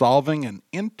while solving an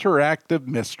interactive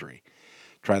mystery.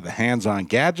 Try the hands-on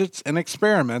gadgets and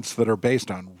experiments that are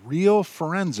based on real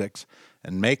forensics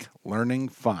and make learning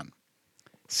fun.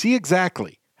 See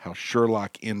exactly how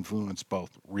Sherlock influenced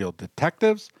both real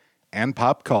detectives and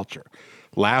pop culture.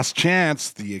 Last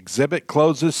chance, the exhibit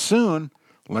closes soon.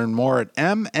 Learn more at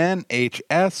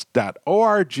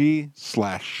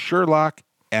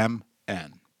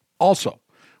mnhs.org/SherlockMN. Also,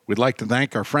 we'd like to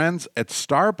thank our friends at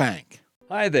Star Bank.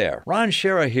 Hi there, Ron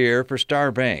Shera here for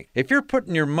Star Bank. If you're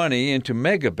putting your money into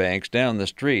mega banks down the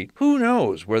street, who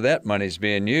knows where that money's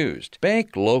being used?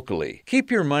 Bank locally. Keep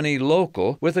your money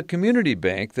local with a community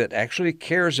bank that actually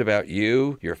cares about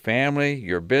you, your family,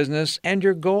 your business, and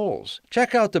your goals.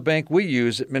 Check out the bank we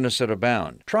use at Minnesota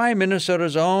Bound. Try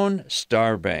Minnesota's own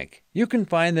Star Bank. You can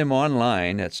find them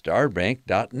online at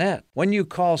starbank.net. When you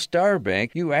call Star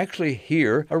Bank, you actually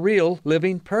hear a real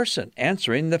living person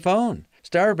answering the phone.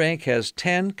 Star Bank has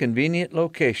 10 convenient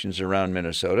locations around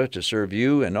Minnesota to serve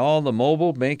you and all the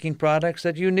mobile banking products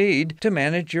that you need to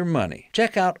manage your money.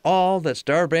 Check out all that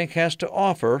Star Bank has to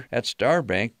offer at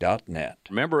starbank.net.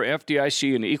 Remember,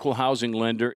 FDIC an equal housing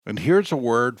lender. And here's a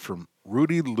word from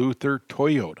Rudy Luther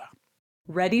Toyota.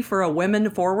 Ready for a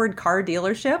women-forward car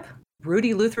dealership?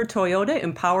 Rudy Luther Toyota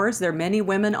empowers their many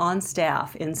women on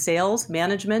staff in sales,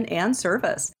 management, and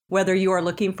service. Whether you are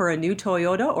looking for a new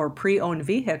Toyota or pre-owned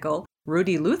vehicle,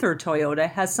 Rudy Luther Toyota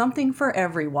has something for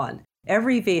everyone.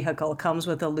 Every vehicle comes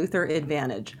with a Luther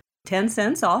Advantage. 10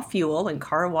 cents off fuel and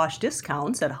car wash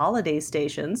discounts at holiday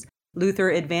stations,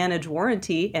 Luther Advantage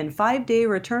warranty, and 5-day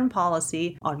return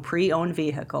policy on pre-owned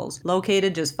vehicles.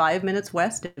 Located just 5 minutes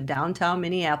west of downtown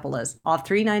Minneapolis, off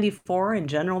 394 and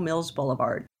General Mills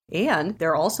Boulevard. And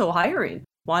they're also hiring.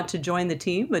 Want to join the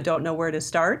team but don't know where to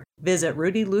start? Visit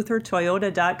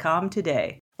rudyluthertoyota.com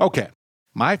today. Okay.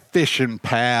 My fishing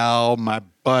pal, my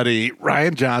buddy,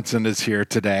 Ryan Johnson is here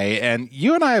today, and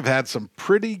you and I have had some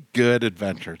pretty good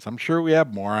adventures. I'm sure we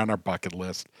have more on our bucket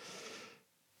list.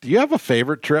 Do you have a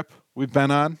favorite trip we've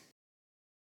been on?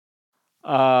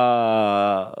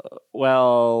 Well...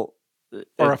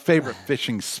 Or a favorite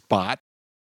fishing spot?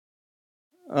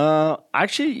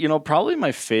 Actually, probably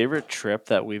my favorite trip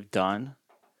that we've done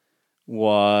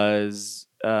was,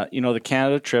 the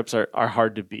Canada trips are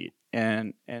hard to beat.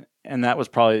 And that was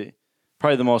probably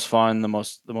the most fun, the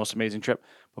most amazing trip.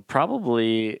 But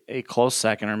probably a close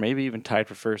second, or maybe even tied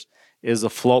for first, is the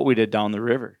float we did down the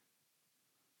river.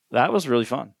 That was really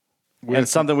fun. And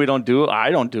something I don't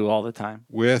do all the time.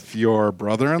 With your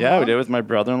brother-in-law? Yeah, we did it with my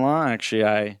brother-in-law.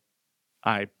 Actually,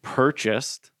 I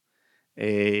purchased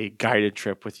a guided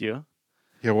trip with you.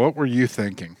 Yeah, what were you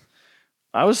thinking?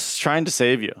 I was trying to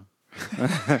save you.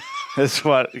 That's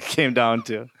what it came down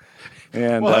to.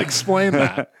 And explain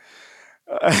that.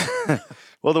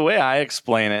 Well, the way I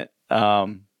explain it,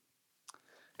 and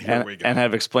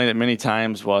have explained it many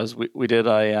times, was we did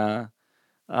a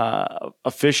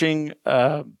fishing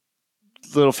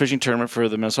little fishing tournament for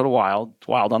the Minnesota Wild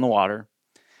on the Water,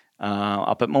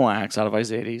 up at Mille Lacs out of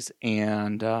Izades,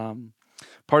 and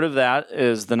part of that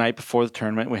is the night before the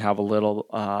tournament we have a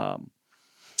little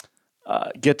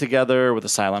get together with a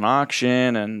silent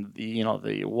auction, and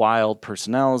the Wild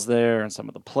personnel is there, and some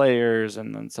of the players,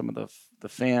 and then some of the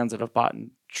fans that have bought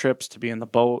trips to be in the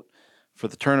boat for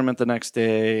the tournament the next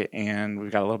day. And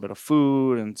we've got a little bit of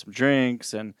food and some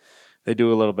drinks, and they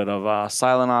do a little bit of a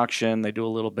silent auction. They do a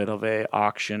little bit of a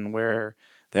auction where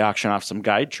they auction off some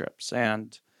guide trips,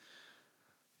 and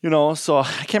so I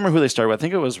can't remember who they started with. I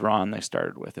think it was Ron they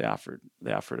started with. They offered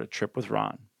a trip with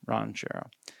Ron Shero,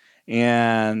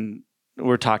 and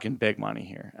we're talking big money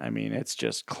here. I mean, it's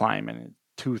just climbing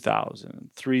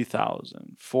 2,000,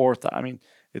 3,000, 4,000. I mean,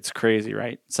 it's crazy,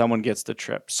 right? Someone gets the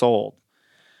trip sold.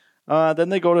 Then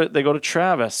they go to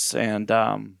Travis, and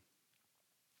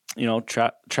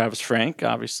Travis Frank,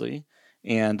 obviously,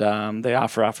 And they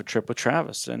offer off a trip with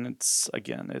Travis, and it's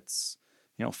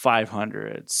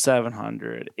 500,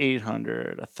 700,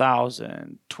 800,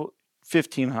 1,000,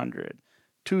 1,500,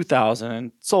 2,000,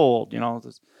 and sold.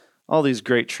 All these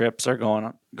great trips are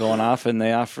going off, and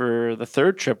they offer the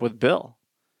third trip with Bill.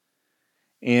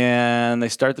 And they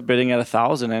start the bidding at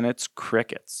 1,000, and it's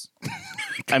crickets.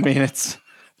 I mean, it's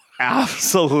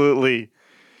absolutely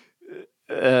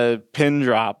a pin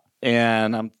drop.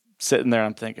 And I'm sitting there,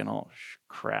 I'm thinking, oh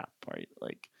crap, right?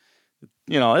 Like,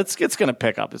 it's going to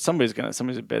pick up. Somebody's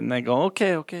a bid, and they go,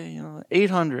 okay,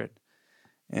 800,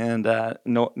 and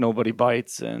nobody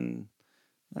bites, and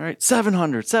all right,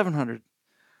 700,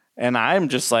 and I'm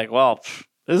just like, well,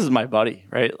 this is my buddy,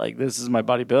 right? Like, this is my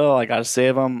buddy Bill. I got to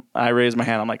save him. I raise my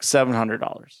hand. I'm like,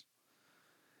 $700,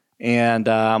 and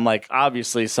I'm like,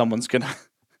 obviously someone's gonna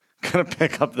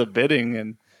pick up the bidding,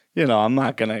 and I'm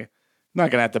not gonna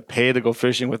have to pay to go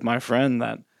fishing with my friend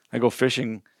that I go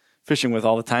fishing with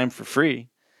all the time for free.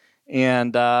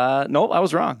 And nope, I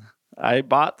was wrong. I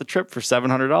bought the trip for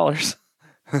 $700.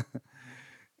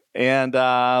 And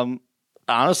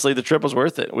honestly, the trip was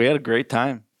worth it. We had a great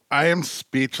time. I am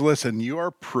speechless, and you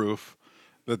are proof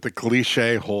that the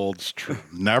cliche holds true.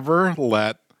 Never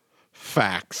let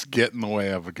facts get in the way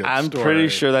of a good story. I'm pretty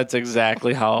sure that's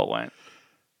exactly how it went.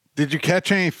 Did you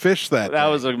catch any fish that day? That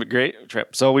was a great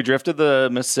trip. So we drifted the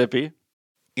Mississippi.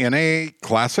 In a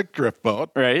classic drift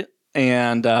boat. Right.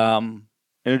 And in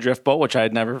a drift boat, which I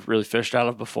had never really fished out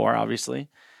of before, obviously.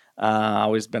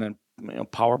 Always been in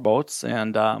power boats,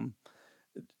 and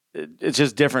it's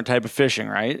just different type of fishing,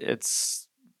 right? It's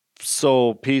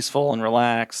so peaceful and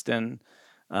relaxed, and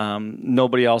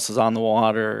nobody else is on the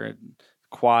water,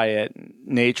 quiet,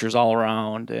 nature's all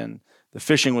around, and the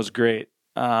fishing was great.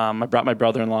 I brought my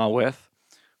brother-in-law with,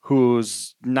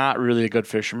 who's not really a good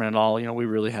fisherman at all. We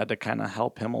really had to kind of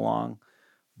help him along.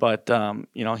 But,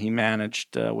 he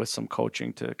managed with some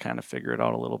coaching to kind of figure it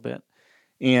out a little bit.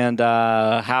 And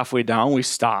halfway down, we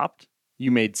stopped. You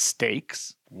made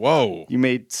steaks. Whoa. You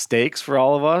made steaks for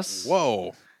all of us.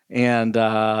 Whoa. And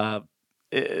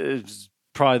it was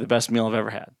probably the best meal I've ever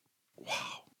had.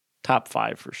 Wow. Top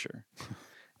 5 for sure.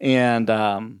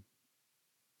 And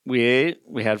we ate.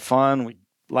 We had fun. We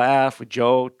laughed. We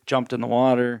joked, jumped in the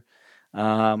water.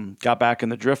 Got back in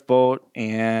the drift boat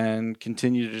and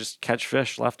continued to just catch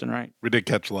fish left and right. We did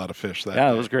catch a lot of fish that day.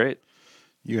 Yeah, it was great.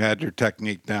 You had your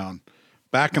technique down.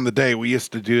 Back in the day, we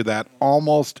used to do that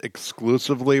almost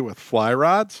exclusively with fly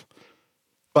rods,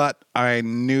 but I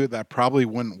knew that probably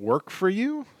wouldn't work for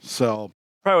you. So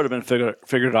probably would have been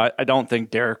figured out. I don't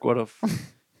think Derek would have,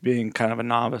 being kind of a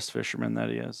novice fisherman that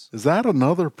he is. Is that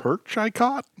another perch I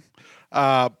caught?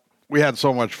 We had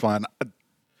so much fun.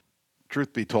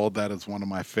 Truth be told, that is one of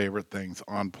my favorite things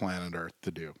on planet Earth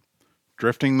to do.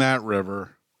 Drifting that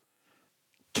river,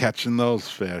 catching those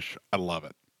fish. I love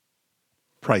it.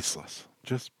 Priceless.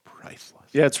 Just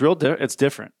priceless. Yeah, it's it's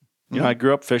different. I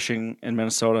grew up fishing in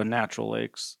Minnesota, natural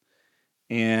lakes,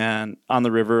 and on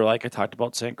the river, like I talked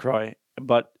about St. Croix.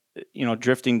 But,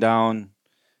 drifting down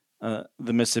the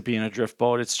Mississippi in a drift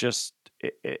boat, it's just,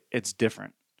 it's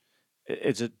different.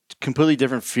 It's a completely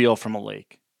different feel from a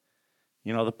lake.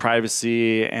 The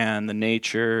privacy and the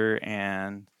nature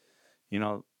and,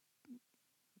 the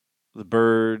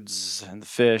birds and the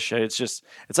fish. It's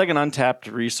like an untapped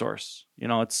resource.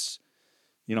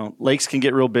 Lakes can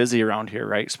get real busy around here,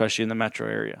 right? Especially in the metro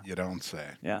area. You don't say.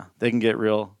 Yeah, they can get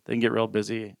real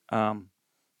busy. And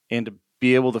to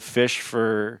be able to fish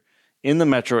in the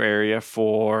metro area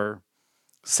for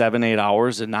 7-8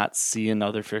 hours and not see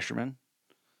another fisherman,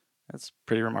 that's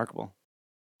pretty remarkable.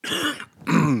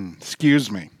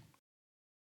 Excuse me.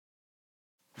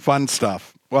 Fun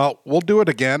stuff. Well, we'll do it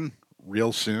again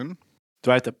real soon.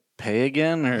 Do I have to pay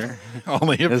again, or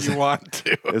only if you want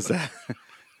to? Is that?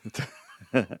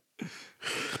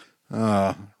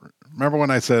 Remember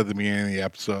when I said at the beginning of the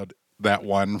episode, that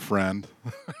one friend?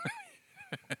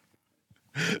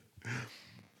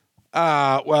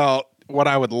 Well, what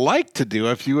I would like to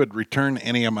do, if you would return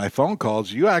any of my phone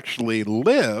calls, you actually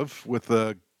live with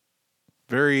a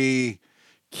very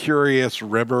curious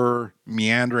river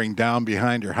meandering down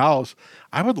behind your house.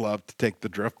 I would love to take the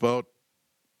drift boat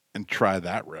and try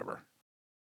that river.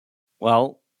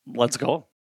 Well, let's go.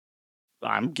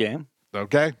 I'm game.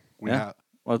 Okay.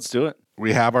 Let's do it.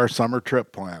 We have our summer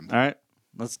trip planned. All right.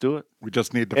 Let's do it. We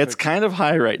just need to. It's kind of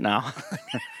high right now.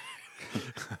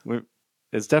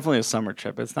 It's definitely a summer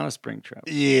trip. It's not a spring trip.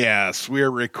 Yes, we're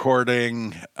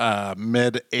recording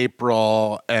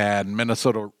mid-April, and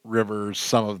Minnesota rivers,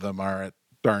 some of them are at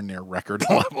darn near record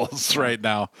levels right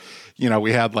now.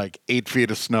 We had like 8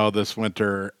 feet of snow this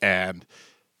winter, and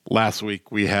Last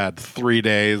week we had 3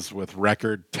 days with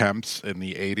record temps in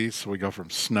the 80s. So we go from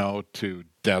snow to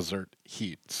desert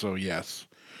heat. So yes,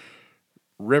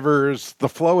 rivers, the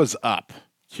flow is up.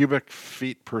 Cubic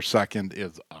feet per second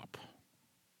is up.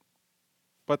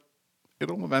 But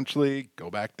it'll eventually go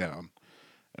back down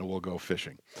and we'll go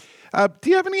fishing. Do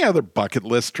you have any other bucket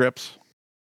list trips?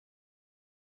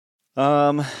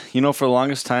 For the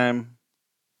longest time,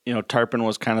 tarpon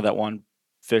was kind of that one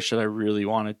fish that I really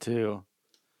wanted to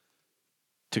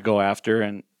go after,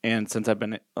 and since I've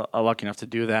been lucky enough to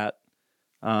do that,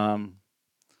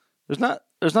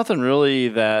 there's nothing really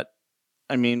that,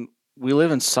 we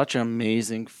live in such an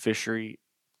amazing fishery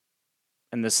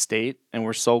in this state, and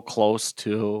we're so close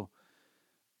to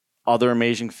other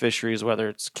amazing fisheries, whether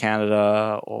it's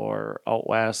Canada or out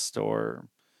west or,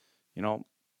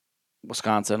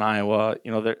 Wisconsin, Iowa.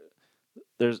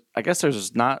 There's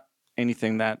not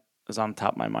anything that is on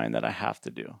top of my mind that I have to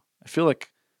do. I feel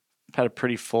like I've had a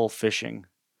pretty full fishing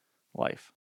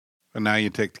life. And now you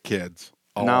take the kids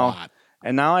a lot.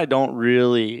 And now I don't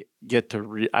really get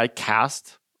to I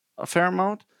cast a fair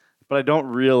amount, but I don't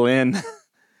reel in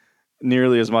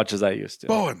nearly as much as I used to.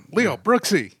 Bowen, Leo,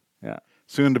 Brooksy. Yeah.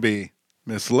 Soon to be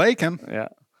Miss Lakin. Yeah.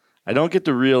 I don't get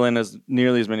to reel in as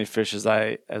nearly as many fish as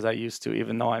I used to,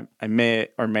 even though I may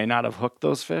or may not have hooked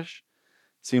those fish.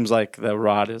 Seems like the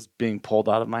rod is being pulled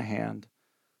out of my hand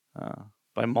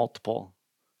by multiple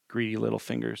greedy little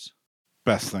fingers.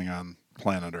 Best thing on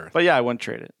planet Earth. But yeah, I wouldn't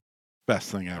trade it. Best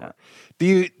thing ever.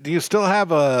 Yeah. Do you still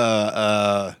have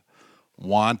a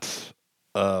want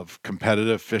of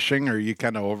competitive fishing, or are you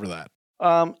kind of over that?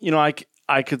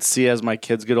 I could see as my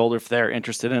kids get older, if they're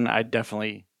interested in it, I'd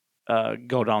definitely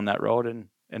go down that road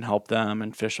and help them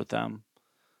and fish with them.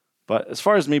 But as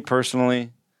far as me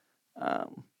personally,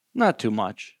 not too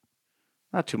much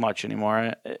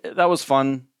anymore. That was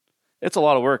fun. It's a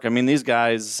lot of work. These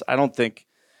guys, I don't think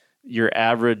your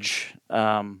average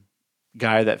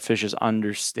guy that fishes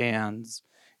understands,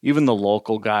 even the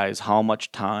local guys, how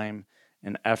much time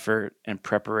and effort and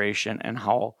preparation and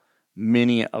how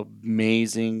many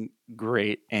amazing,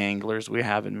 great anglers we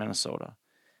have in Minnesota.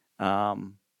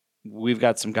 We've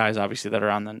got some guys obviously that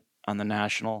are on the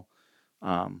national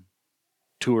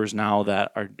tours now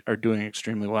that are doing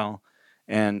extremely well.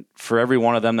 And for every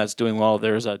one of them that's doing well,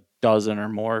 there's a dozen or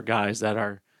more guys that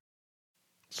are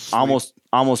almost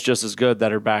just as good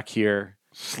that are back here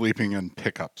sleeping in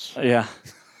pickups. Yeah.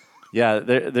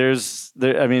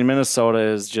 Minnesota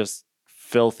is just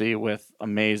filthy with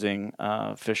amazing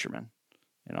fishermen,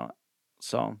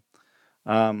 So,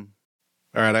 all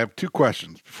right, I have 2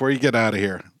 questions before you get out of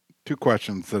here. 2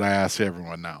 questions that I ask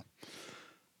everyone now.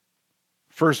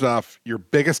 First off, your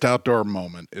biggest outdoor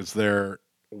moment. Is there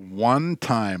one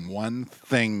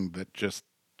thing that just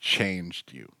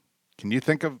changed you? Can you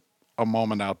think of a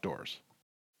moment outdoors?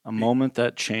 A moment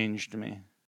that changed me.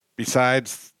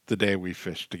 Besides the day we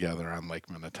fished together on Lake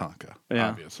Minnetonka,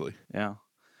 obviously. Yeah.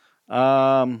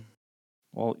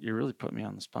 Well, you really put me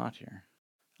on the spot here.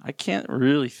 I can't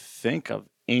really think of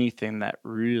anything that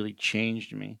really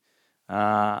changed me.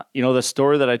 The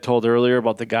story that I told earlier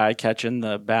about the guy catching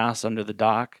the bass under the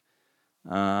dock,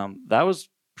 that was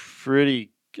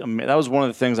that was one of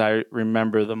the things I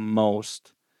remember the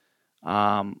most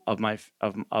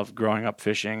of growing up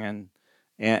fishing.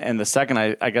 And the second,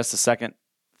 I guess the second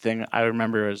thing I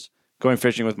remember is going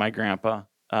fishing with my grandpa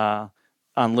on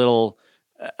little,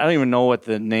 I don't even know what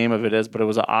the name of it is, but it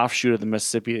was an offshoot of the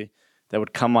Mississippi that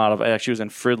would come out of, actually it was in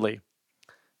Fridley,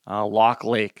 Lock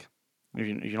Lake.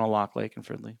 You know Lock Lake in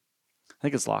Fridley? I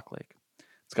think it's Lock Lake.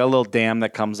 It's got a little dam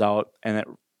that comes out and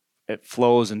it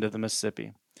flows into the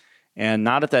Mississippi. And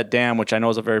not at that dam, which I know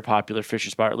is a very popular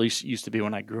fishing spot, or at least it used to be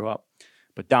when I grew up.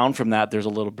 But down from that, there's a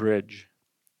little bridge.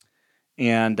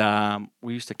 And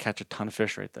we used to catch a ton of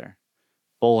fish right there.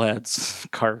 Bullheads,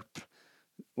 carp,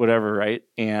 whatever, right?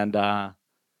 And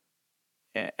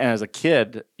as a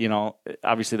kid,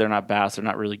 obviously they're not bass. They're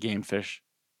not really game fish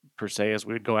per se as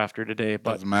we would go after today.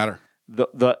 But doesn't matter.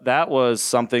 That was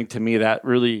something to me that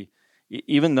really,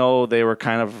 even though they were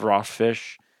kind of rough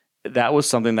fish, that was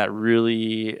something that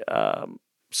really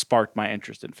sparked my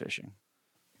interest in fishing.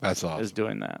 That's awesome. Is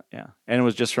doing that, yeah. And it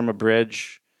was just from a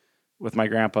bridge with my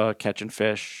grandpa catching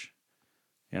fish,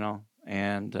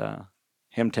 and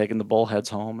him taking the bullheads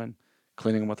home and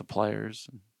cleaning them with the pliers,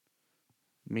 and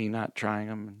me not trying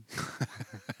them,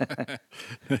 and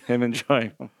him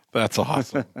enjoying them. That's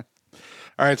awesome.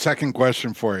 All right, second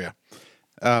question for you.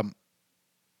 A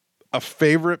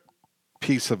favorite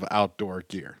piece of outdoor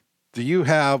gear. Do you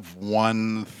have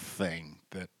one thing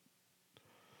that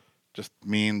just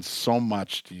means so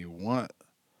much to you?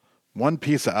 One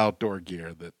piece of outdoor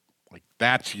gear that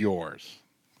That's yours.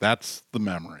 That's the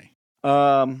memory.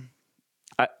 I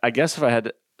guess if I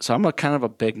had, so I'm a kind of a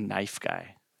big knife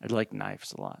guy. I like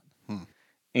knives a lot.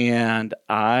 And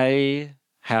I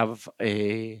have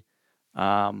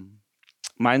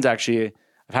mine's actually,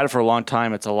 I've had it for a long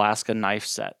time. It's Alaska knife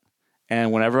set.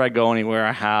 And whenever I go anywhere,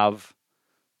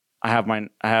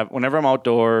 whenever I'm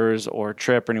outdoors or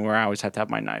trip or anywhere, I always have to have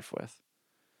my knife with.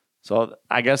 So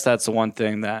I guess that's the one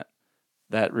thing that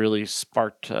really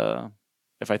sparked,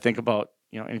 if I think about,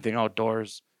 anything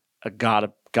outdoors, I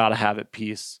gotta have it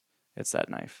piece. It's that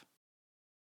knife.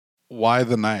 Why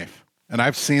the knife? And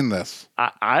I've seen this.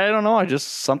 I don't know. I just,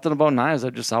 something about knives.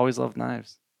 I've just always loved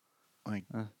knives. Like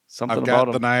Something I've about got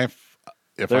the them. knife.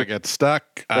 If I get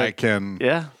stuck, I can.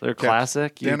 Yeah, they're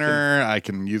classic. Dinner. I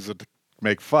can use it to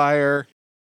make fire.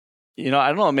 I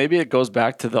don't know. Maybe it goes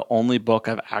back to the only book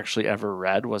I've actually ever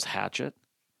read was Hatchet.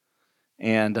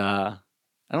 And I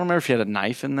don't remember if he had a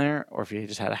knife in there or if he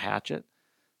just had a hatchet.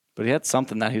 But he had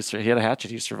something that he had a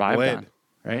hatchet he survived Blade. on.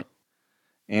 Right?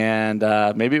 And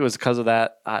maybe it was because of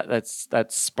that. That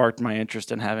sparked my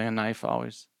interest in having a knife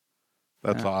always.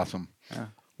 That's awesome. Yeah.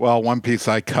 Well, one piece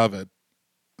I covet,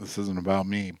 this isn't about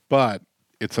me, but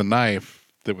it's a knife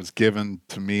that was given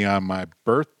to me on my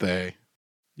birthday.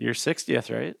 Your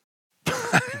 60th, right?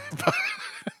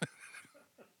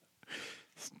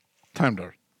 Time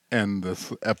to end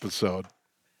this episode.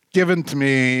 Given to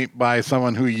me by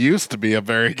someone who used to be a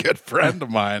very good friend of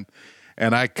mine,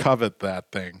 and I covet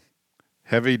that thing.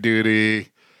 Heavy duty,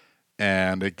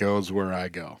 and it goes where I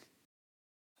go.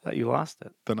 Thought you lost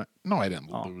it. No, I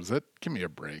didn't lose it. Give me a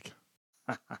break.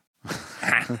 All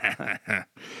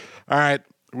right.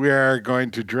 We are going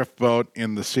to drift boat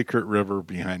in the secret river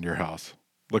behind your house.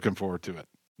 Looking forward to it.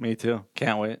 Me too.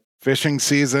 Can't wait. Fishing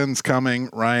season's coming.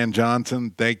 Ryan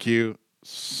Johnson, thank you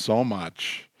so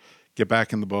much. Get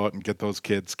back in the boat and get those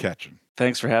kids catching.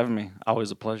 Thanks for having me. Always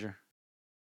a pleasure.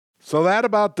 So that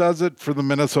about does it for the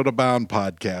Minnesota Bound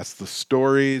podcast, the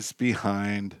stories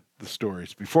behind the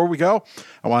stories. Before we go,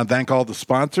 I want to thank all the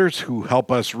sponsors who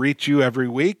help us reach you every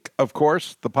week. Of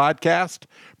course, the podcast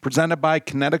presented by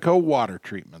Connecticut Water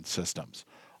Treatment Systems.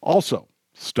 Also,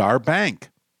 Star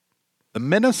Bank, the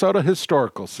Minnesota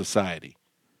Historical Society,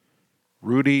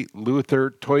 Rudy Luther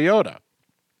Toyota,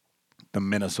 the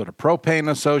Minnesota Propane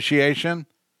Association,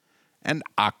 and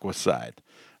Aquaside.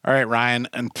 All right, Ryan,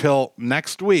 until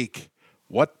next week,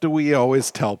 what do we always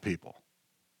tell people?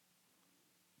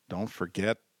 Don't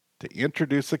forget to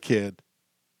introduce a kid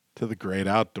to the great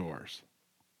outdoors.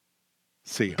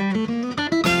 See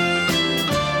you.